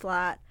yeah,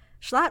 Schlatt.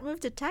 Schlatt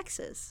moved to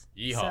Texas.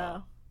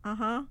 Yeehaw.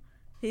 So,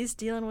 he's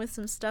dealing with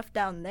some stuff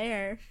down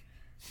there.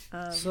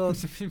 So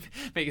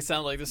Make it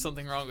sound like there's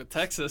something wrong with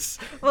Texas.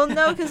 Well,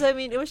 no, because I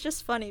mean, it was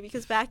just funny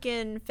because back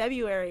in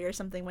February or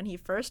something when he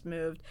first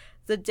moved,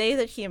 the day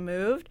that he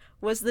moved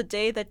was the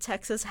day that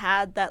Texas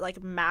had that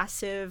like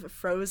massive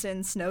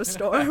frozen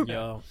snowstorm.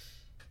 yo.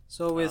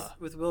 So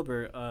with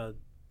Wilbur,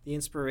 the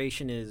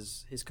inspiration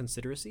is his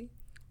consideracy.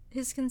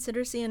 His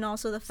consideracy and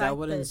also the Is fact that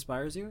what that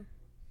inspires you?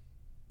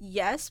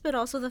 yes, but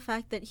also the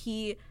fact that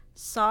he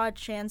saw a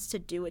chance to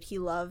do what he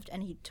loved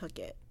and he took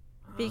it.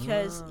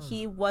 Because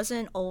he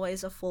wasn't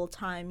always a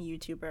full-time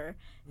YouTuber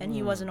and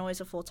he wasn't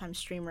always a full-time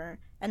streamer.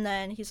 And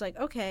then he's like,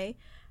 okay,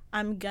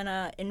 I'm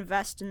gonna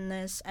invest in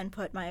this and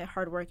put my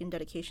hard work and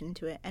dedication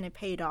into it, and it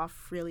paid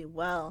off really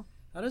well.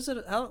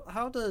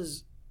 How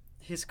does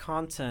his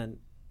content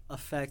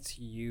affect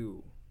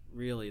you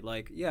really?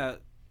 Like, yeah,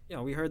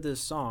 we heard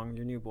this song,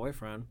 Your New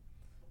Boyfriend.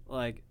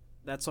 Like,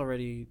 that's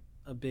already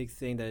a big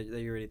thing that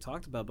you already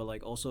talked about, but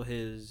like also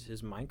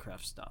his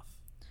Minecraft stuff.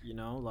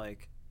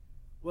 Like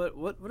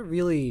what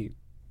really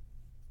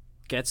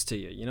gets to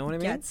you? You know what I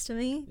mean? Gets to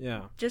me.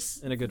 Yeah.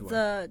 Just In a good way.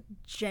 the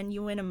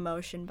genuine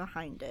emotion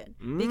behind it.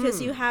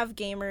 Because you have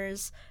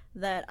gamers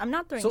that I'm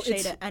not throwing So shade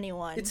it's- at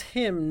anyone. It's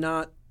him,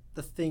 not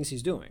the things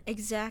he's doing.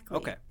 Exactly.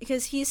 Okay.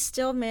 Because he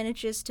still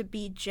manages to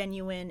be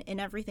genuine in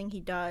everything he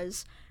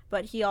does,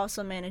 but he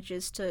also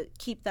manages to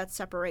keep that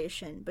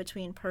separation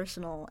between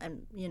personal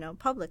and,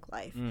 public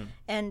life.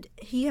 And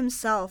he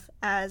himself,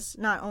 as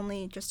not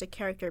only just a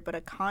character, but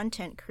a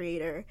content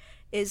creator,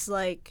 is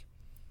like,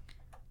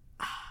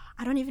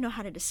 I don't even know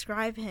how to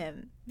describe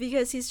him,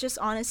 because he's just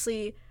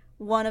honestly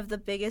one of the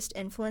biggest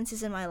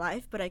influences in my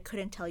life, but I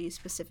couldn't tell you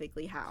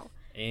specifically how.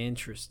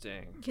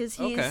 Interesting. Because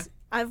Okay.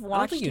 I've I don't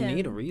watched think you him.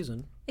 need a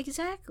reason.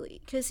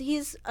 Exactly, because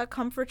he's a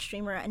comfort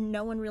streamer and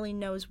no one really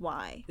knows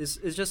why. It's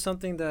just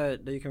something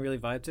that you can really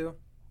vibe to.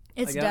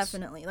 It's guess.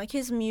 definitely like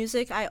his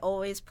music. I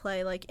always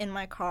play like in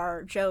my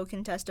car. Joe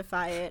can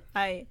testify it.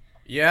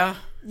 Yeah.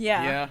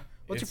 Yeah.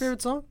 What's your It's-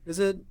 favorite song? Is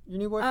it Your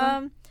New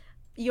Boyfriend?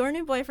 Your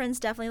New Boyfriend's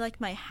definitely like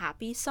my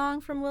happy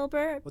song from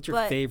Wilbur. What's your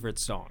but, favorite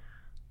song?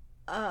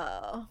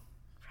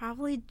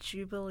 Probably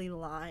Jubilee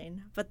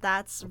Line, but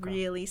that's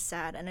really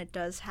sad, and it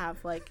does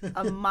have like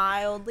a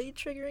mildly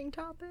triggering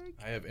topic.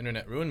 I have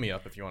Internet Ruin Me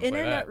up if you want to play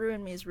Internet that.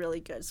 Ruin Me is really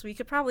good, so we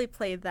could probably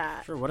play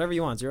that. Sure, whatever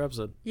you want. It's your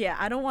episode. Yeah,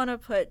 I don't want to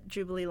put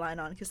Jubilee Line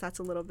on because that's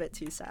a little bit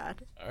too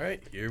sad. All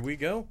right, here we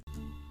go.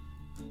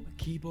 My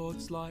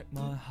keyboard's like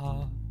my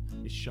heart.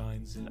 It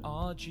shines in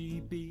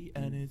RGB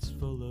and it's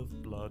full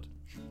of blood.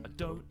 I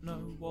don't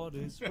know what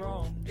is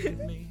wrong with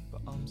me,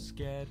 but I'm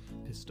scared,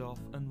 pissed off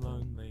and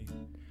lonely.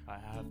 I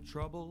have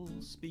trouble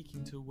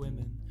speaking to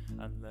women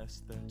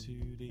unless they're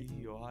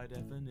 2D or high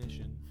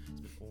definition.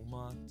 Spend all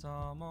my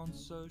time on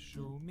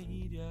social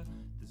media.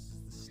 This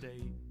is the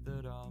state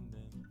that I'm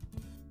in.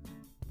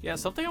 Yeah,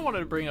 something I wanted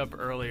to bring up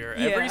earlier.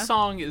 Yeah. Every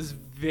song is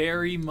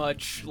very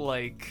much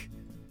like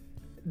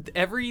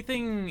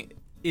everything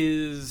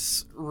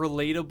is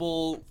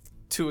relatable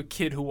to a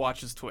kid who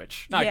watches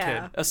Twitch. Not Yeah.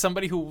 a kid, as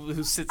somebody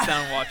who sits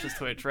down and watches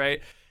Twitch,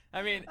 right?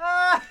 I mean,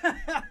 I'm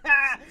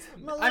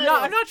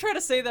not trying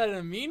to say that in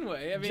a mean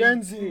way. I mean,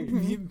 Gen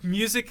Z.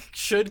 Music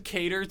should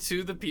cater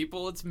to the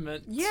people it's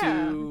meant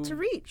To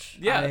reach.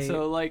 Yeah,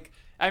 so like,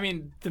 I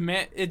mean,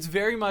 it's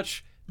very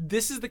much.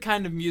 This is the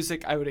kind of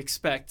music I would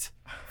expect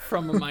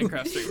from a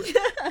Minecraft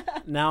streamer.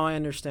 Now I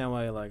understand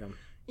why you like him.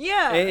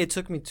 Yeah. It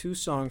took me 2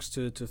 songs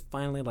to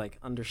finally like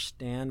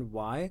understand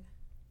why.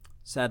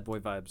 Sad boy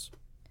vibes.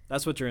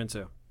 That's what you're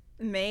into.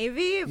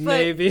 Maybe, but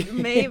Maybe.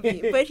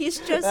 maybe. But he's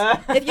just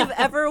if you've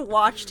ever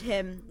watched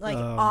him like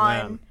Oh, on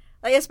man.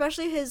 like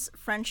especially his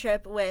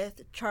friendship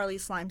with Charlie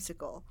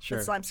Slimesicle. Sure,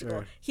 with Slimesicle.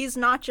 sure. He's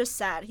not just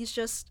sad, he's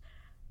just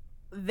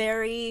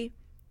very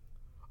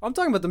I'm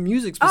talking about the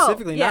music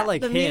specifically, yeah, not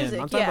like the him. music,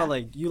 I'm talking yeah. about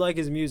like you like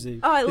his music.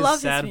 Oh, I love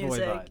sad his boy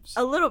music. vibes.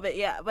 A little bit,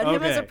 yeah. But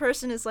him as a Okay.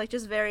 person is like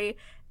just very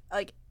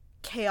like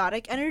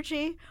chaotic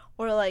energy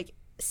or like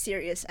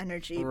serious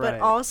energy. Right.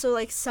 But also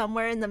like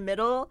somewhere in the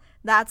middle,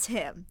 that's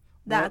him.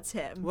 That's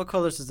him. What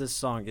colors does this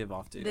song give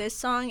off to you? This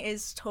song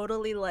is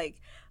totally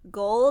like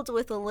gold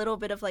with a little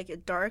bit of like a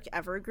dark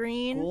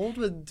evergreen. Gold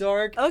with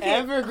dark Okay,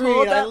 evergreen.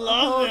 hold I up,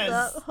 love hold this.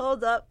 up,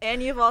 hold up.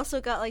 And you've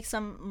also got like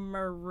some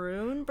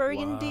maroon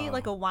burgundy, Wow.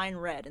 like a wine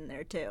red in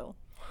there too.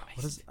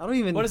 I don't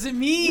even. What does it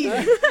mean?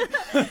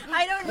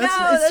 I don't know.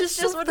 That's just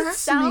so what it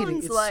fascinating.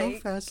 sounds It's like. so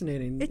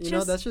fascinating. It you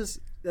know, just-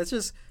 that's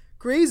just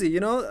crazy. You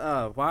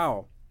know,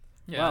 wow.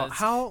 Yeah, Wow. it's-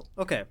 How?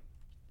 Okay.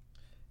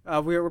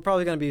 We're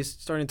probably gonna be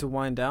starting to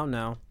wind down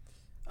now.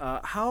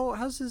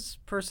 How's this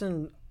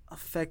person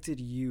affected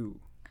you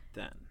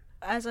then?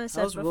 As I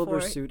said How's before,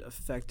 Wilbur's suit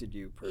affected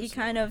you personally? he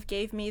kind of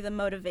gave me the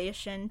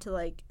motivation to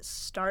like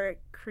start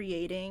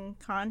creating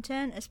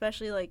content,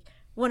 especially like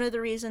one of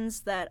the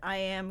reasons that I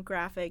am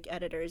graphic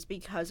editor is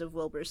because of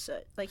Wilbur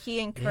Soot. Like, he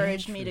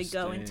encouraged me to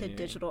go into Interesting.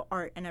 digital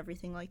art and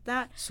everything like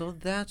that. So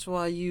that's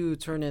why you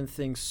turn in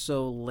things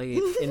so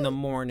late in the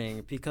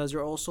morning, because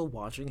you're also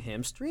watching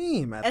him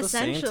stream at the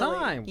same Essentially,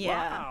 time.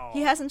 yeah. Wow.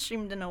 He hasn't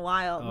streamed in a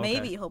while. Okay.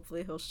 Maybe,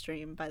 hopefully, he'll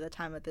stream by the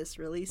time that this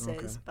releases.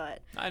 Okay.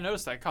 But I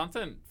noticed that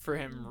content for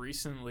him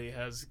recently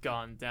has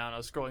gone down. I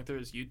was scrolling through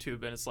his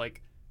YouTube, and it's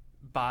like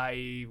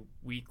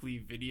bi-weekly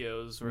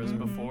videos, whereas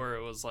before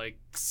it was like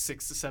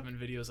 6 to 7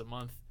 videos a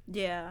month.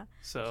 yeah,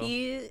 So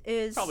he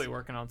is probably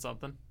working on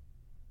something.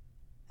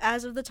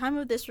 as of the time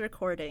of this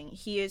recording,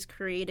 he is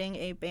creating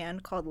a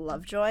band called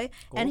Lovejoy,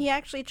 and he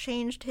actually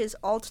changed his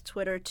alt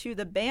Twitter to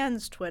the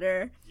band's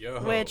Twitter,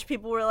 Yo. which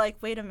people were like,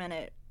 wait a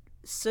minute,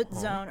 Soot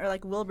Zone or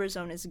like Wilbur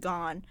Zone is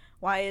gone.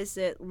 Why is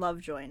it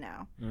Lovejoy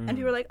now? And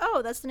people were like,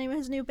 oh, that's the name of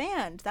his new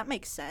band. That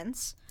makes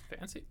sense.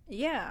 Fancy.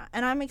 Yeah,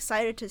 and I'm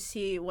excited to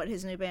see what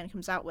his new band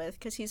comes out with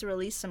because he's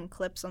released some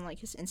clips on like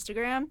his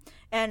Instagram,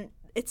 and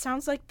it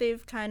sounds like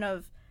they've kind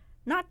of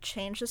not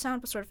changed the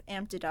sound but sort of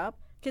amped it up.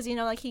 Because, you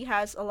know, like, he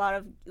has a lot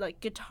of, like,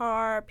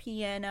 guitar,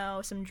 piano,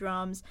 some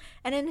drums.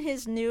 And in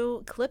his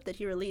new clip that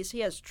he released,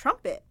 he has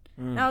trumpet.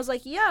 And I was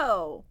like,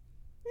 yo,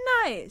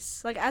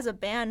 nice. Like, as a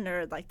band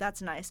nerd, like,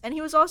 that's nice. And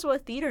he was also a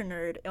theater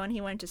nerd when he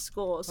went to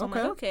school. So I'm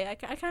like, okay,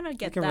 I kind of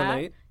get can that.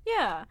 relate.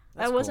 Yeah.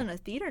 That's I wasn't cool. a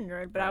theater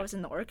nerd, but I was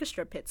in the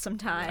orchestra pit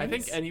sometimes. I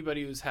think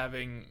anybody who's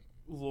having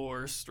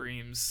lore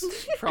streams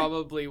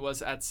probably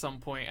was at some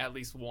point at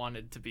least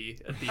wanted to be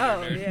a theater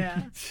nerd.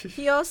 Yeah.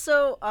 He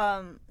also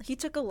he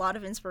took a lot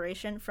of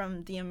inspiration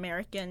from the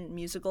American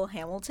musical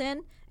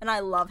Hamilton, and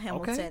I love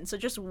Hamilton. Okay. So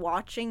just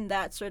watching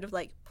that sort of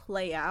like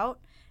play out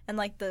and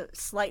like the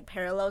slight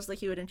parallels that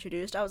he would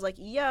introduce, I was like,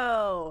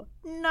 yo,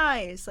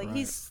 nice. Like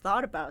he's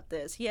thought about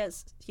this. He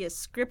has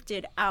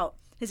scripted out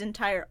his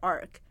entire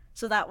arc.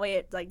 So that way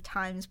it like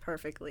times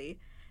perfectly.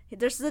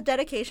 There's the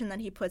dedication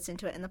that he puts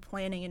into it and the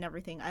planning and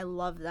everything. I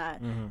love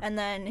that. And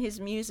then his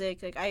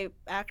music, like I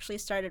actually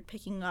started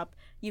picking up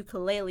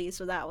ukulele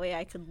so that way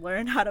I could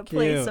learn how to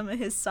play Cute. some of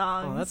his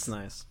songs. Oh, that's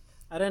nice.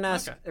 I didn't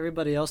ask Okay.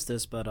 everybody else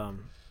this, but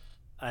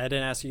I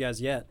didn't ask you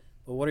guys yet.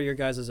 But what are your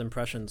guys'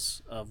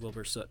 impressions of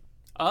Wilbur Soot?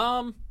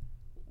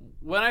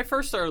 When I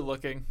first started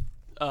looking,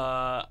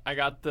 I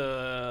got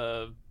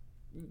the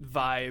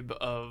vibe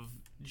of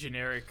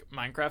generic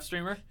Minecraft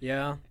streamer.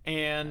 Yeah,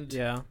 And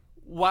yeah.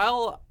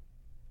 while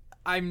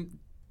I'm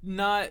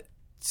not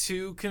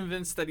too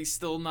convinced that he's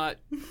still not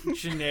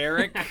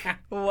generic,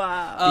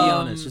 Wow. Be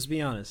honest. Just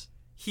be honest.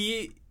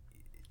 he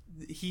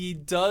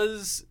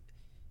does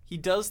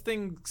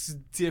things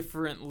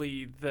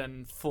differently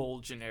than full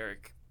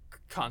generic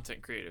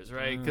content creators,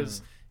 right?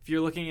 Because if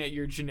you're looking at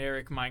your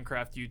generic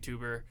Minecraft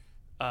YouTuber,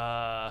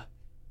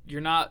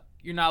 you're not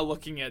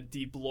looking at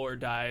deep lore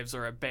dives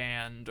or a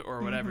band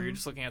or whatever. You're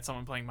just looking at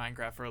someone playing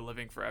Minecraft for a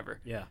living forever.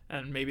 Yeah.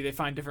 And maybe they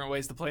find different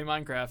ways to play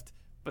Minecraft,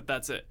 but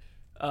that's it.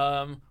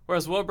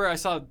 Whereas Wilbur, I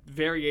saw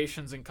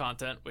variations in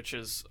content, which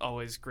is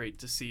always great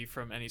to see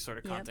from any sort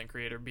of content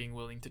creator being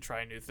willing to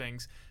try new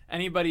things.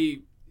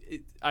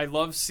 I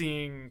love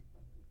seeing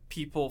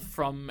people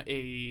from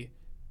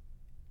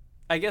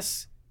I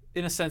guess,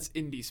 in a sense,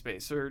 indie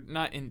space, or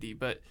not indie,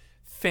 but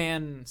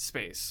fan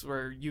space,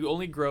 where you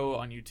only grow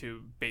on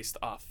YouTube based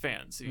off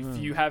fans. If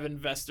you have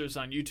investors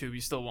on YouTube,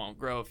 you still won't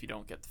grow if you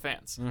don't get the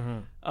fans.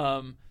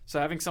 So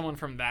having someone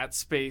from that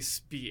space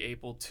be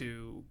able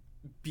to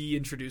be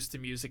introduced to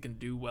music and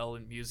do well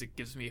in music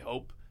gives me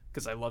hope,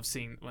 because I love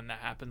seeing when that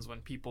happens,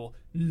 when people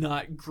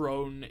not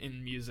grown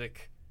in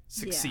music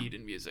succeed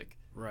in music.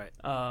 Right.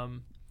 So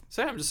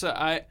yeah, I'm just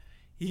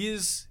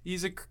he's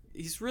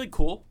really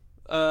cool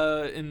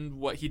in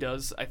what he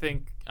does. I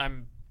think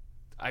I'm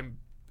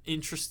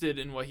interested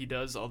in what he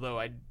does, although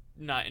I'm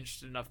not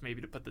interested enough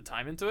maybe to put the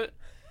time into it.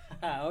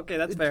 Okay,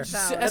 that's fair.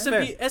 Just That's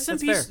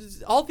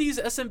SMPs, all these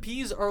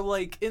SMPs are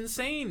like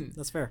insane.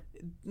 That's fair.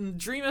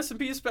 Dream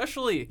SMP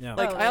especially. Yeah.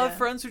 Like Oh, I have yeah.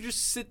 friends who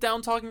just sit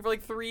down talking for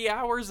like 3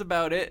 hours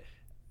about it,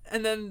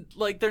 and then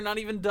like they're not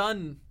even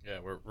done. Yeah,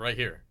 we're right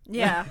here.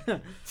 Yeah.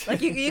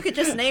 Like you could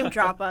just name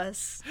drop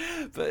us.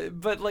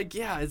 But like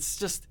yeah, it's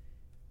just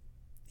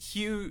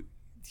huge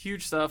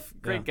stuff.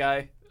 Great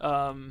guy.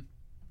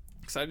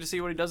 Excited to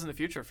see what he does in the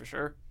future for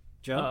sure.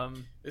 Joe?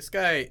 This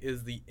guy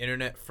is the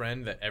internet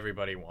friend that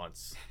everybody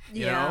wants.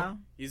 You Yeah. know?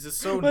 He's just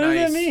so What nice.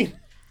 does that mean?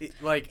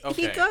 Like,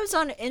 okay. He goes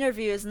on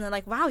interviews and they're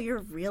like, wow, you're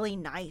really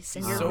nice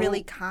and you're So-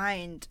 really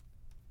kind.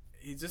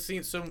 He just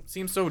seems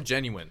so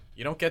genuine.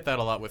 You don't get that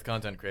a lot with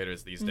content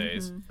creators these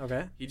days.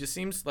 Okay. He just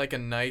seems like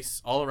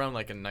all around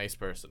like a nice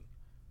person.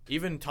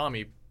 Even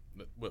Tommy,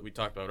 what we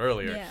talked about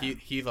earlier, Yeah.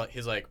 he like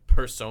his like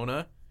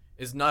persona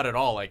is not at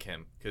all like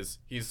him, because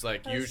he's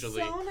like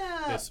usually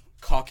this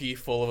cocky,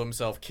 full of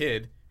himself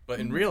kid, but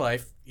in real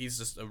life he's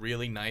just a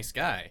really nice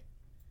guy.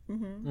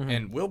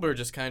 And Wilbur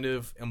just kind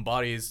of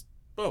embodies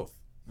both.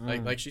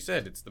 Like she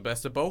said, it's the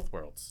best of both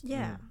worlds.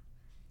 Yeah.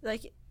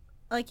 Like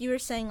like you were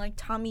saying, like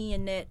Tommy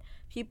Innit,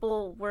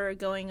 people were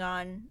going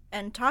on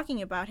and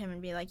talking about him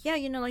and being like, yeah,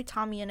 you know, like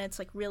Tommy Innit's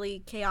like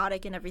really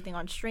chaotic and everything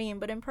on stream,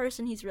 but in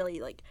person he's really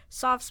like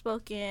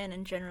soft-spoken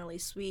and generally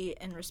sweet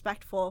and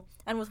respectful.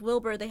 And with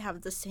Wilbur, they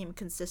have the same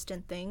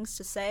consistent things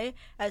to say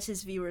as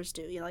his viewers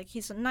do. You know, like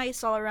he's a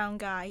nice all-around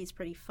guy, he's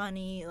pretty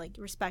funny, like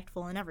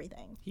respectful and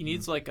everything. He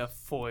needs like a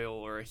foil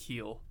or a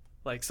heel,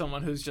 like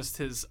someone who's just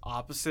his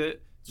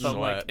opposite, but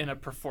like Schlatt. in a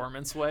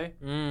performance way.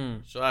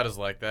 Schlatt is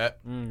like that.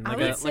 I Like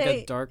would a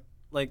say- dark,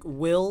 like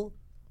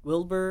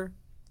Wilbur,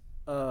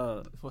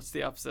 What's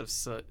the opposite of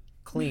soot?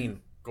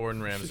 clean.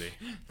 Gordon Ramsay.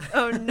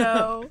 Oh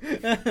no.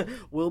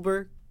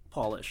 Wilbur,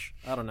 polish.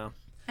 I don't know.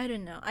 I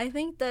don't know. I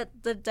think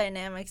that the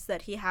dynamics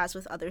that he has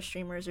with other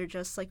streamers are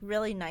just like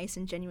really nice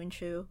and genuine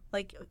true.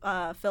 Like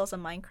Phil's a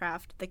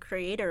Minecraft, the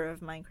creator of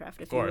Minecraft,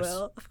 if you course.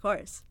 will. Of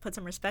course. Put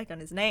some respect on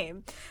his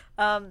name.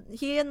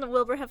 He and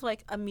Wilbur have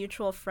like a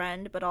mutual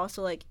friend, but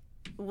also like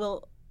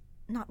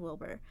not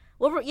Wilbur.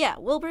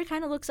 Wilbur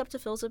kind of looks up to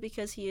Philza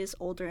because he is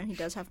older and he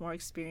does have more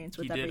experience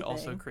with He everything. did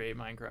also create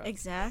Minecraft.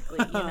 Exactly,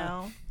 you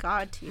know,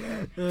 God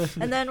tier.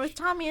 And then with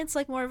Tommy, it's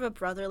like more of a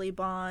brotherly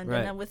bond. Right.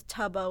 And then with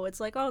Tubbo,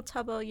 it's like, oh,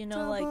 Tubbo, you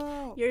know,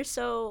 like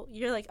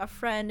you're like a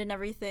friend and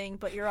everything,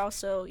 but you're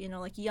also, you know,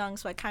 like young,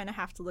 so I kind of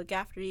have to look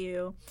after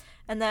you.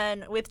 And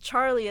then with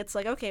Charlie, it's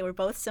like, okay, we're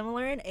both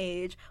similar in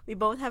age, we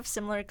both have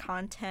similar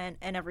content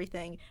and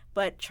everything,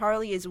 but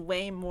Charlie is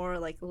way more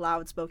like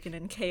loud spoken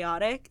and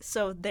chaotic.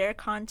 So their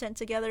content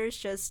together is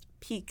just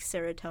peak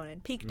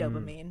serotonin, peak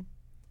dopamine.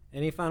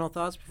 Any final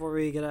thoughts before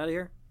we get out of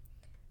here?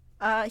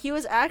 He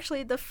was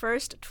actually the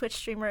first Twitch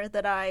streamer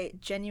that I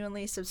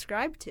genuinely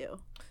subscribed to.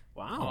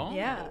 Wow. Oh.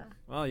 Yeah.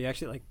 Wow, you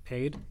actually like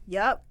paid?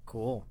 Yep.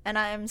 Cool. And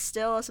I am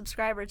still a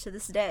subscriber to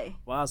this day.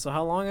 Wow, so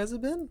how long has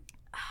it been?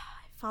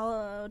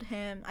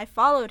 I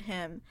followed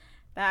him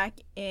back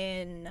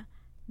in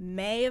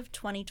May of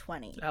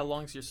 2020. How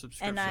long's your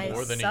subscription? And I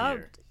More than a subbed.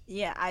 year.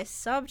 Yeah, I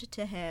subbed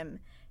to him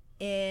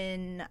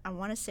in, I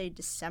want to say,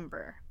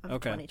 December of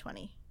Okay.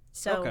 2020.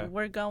 So Okay.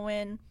 we're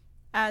going,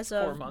 as 4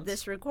 of months.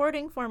 this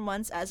recording, 4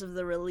 months. As of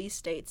the release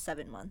date,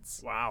 7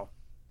 months. Wow.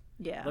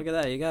 Yeah. Look at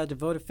that. You got a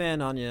devoted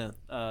fan on you,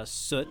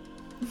 Soot.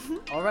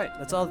 All right,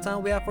 that's all the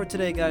time we have for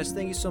today, guys.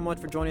 Thank you so much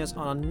for joining us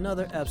on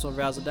another episode of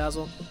Razzle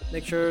Dazzle.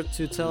 Make sure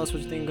to tell us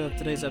what you think of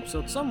today's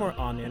episode somewhere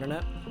on the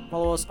internet.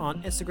 Follow us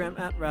on Instagram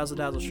at Razzle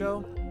Dazzle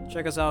Show.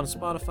 Check us out on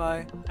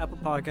Spotify, Apple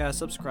Podcasts,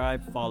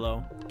 subscribe,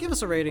 follow. Give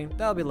us a rating.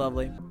 That would be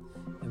lovely.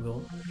 And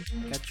we'll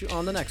catch you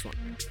on the next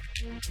one.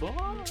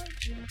 Bye.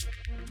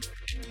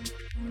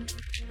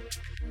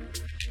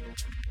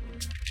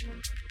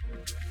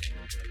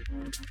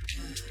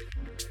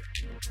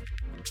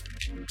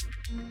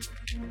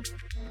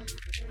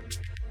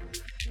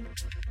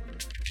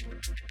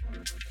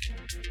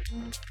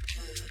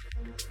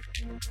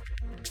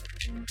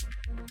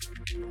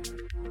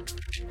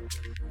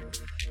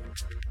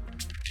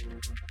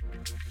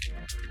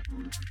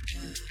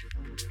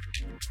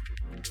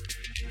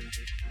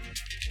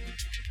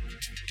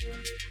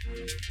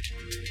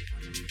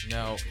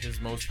 Now, his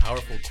most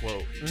powerful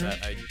quote that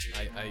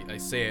I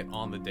say it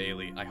on the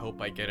daily. I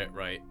hope I get it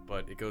right,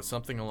 but it goes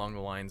something along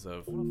the lines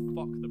of,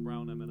 Fuck the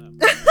brown M&M.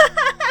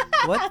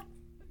 What?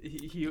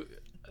 He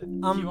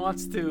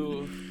wants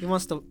to. He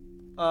wants to.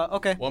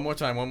 Okay. one more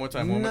time.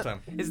 No.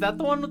 Is that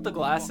the one with the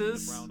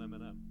glasses? Brown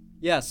M&M.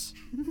 Yes.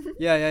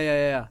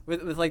 Yeah.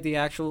 With like the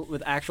actual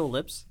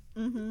lips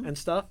and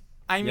stuff.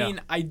 I Yeah.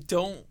 mean, I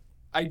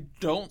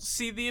don't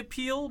see the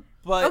appeal,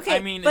 but Okay, I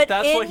mean, but if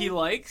that's what in- he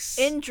likes.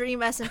 In Dream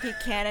SMP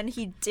canon,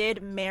 he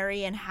did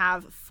marry and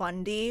have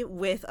Fundy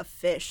with a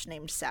fish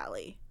named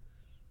Sally.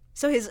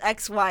 So his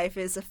ex-wife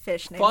is a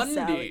fish named Fundy?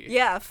 Sally.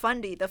 Yeah,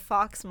 Fundy, the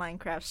Fox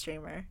Minecraft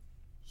streamer.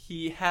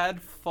 He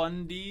had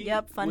Fundy.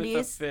 Yep, Fundy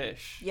with is- a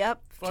fish.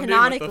 Yep. Fundy with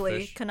Canonically, the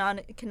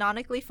fish.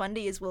 canonically,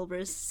 Fundy is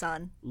Wilbur's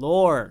son.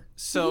 Lore.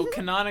 So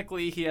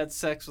canonically, he had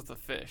sex with a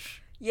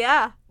fish.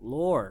 Yeah,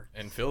 Lore.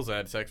 and Phil's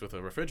had sex with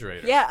a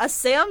refrigerator. yeah, a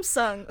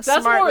Samsung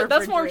That's smart more.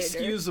 That's more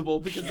refrigerator. excusable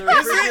because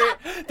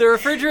the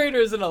refrigerator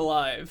isn't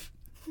alive.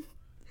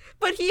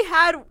 But he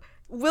had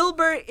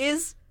Wilbur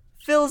is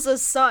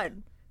Philza's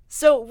son.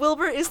 So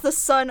Wilbur is the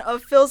son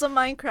of Philza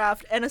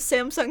Minecraft and a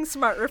Samsung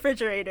smart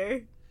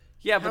refrigerator.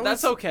 Yeah, but How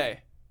that's is-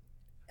 okay.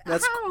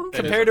 That's How? That is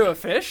Compared to okay. a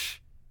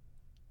fish.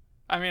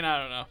 I mean, I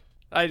don't know.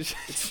 I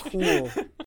just cool.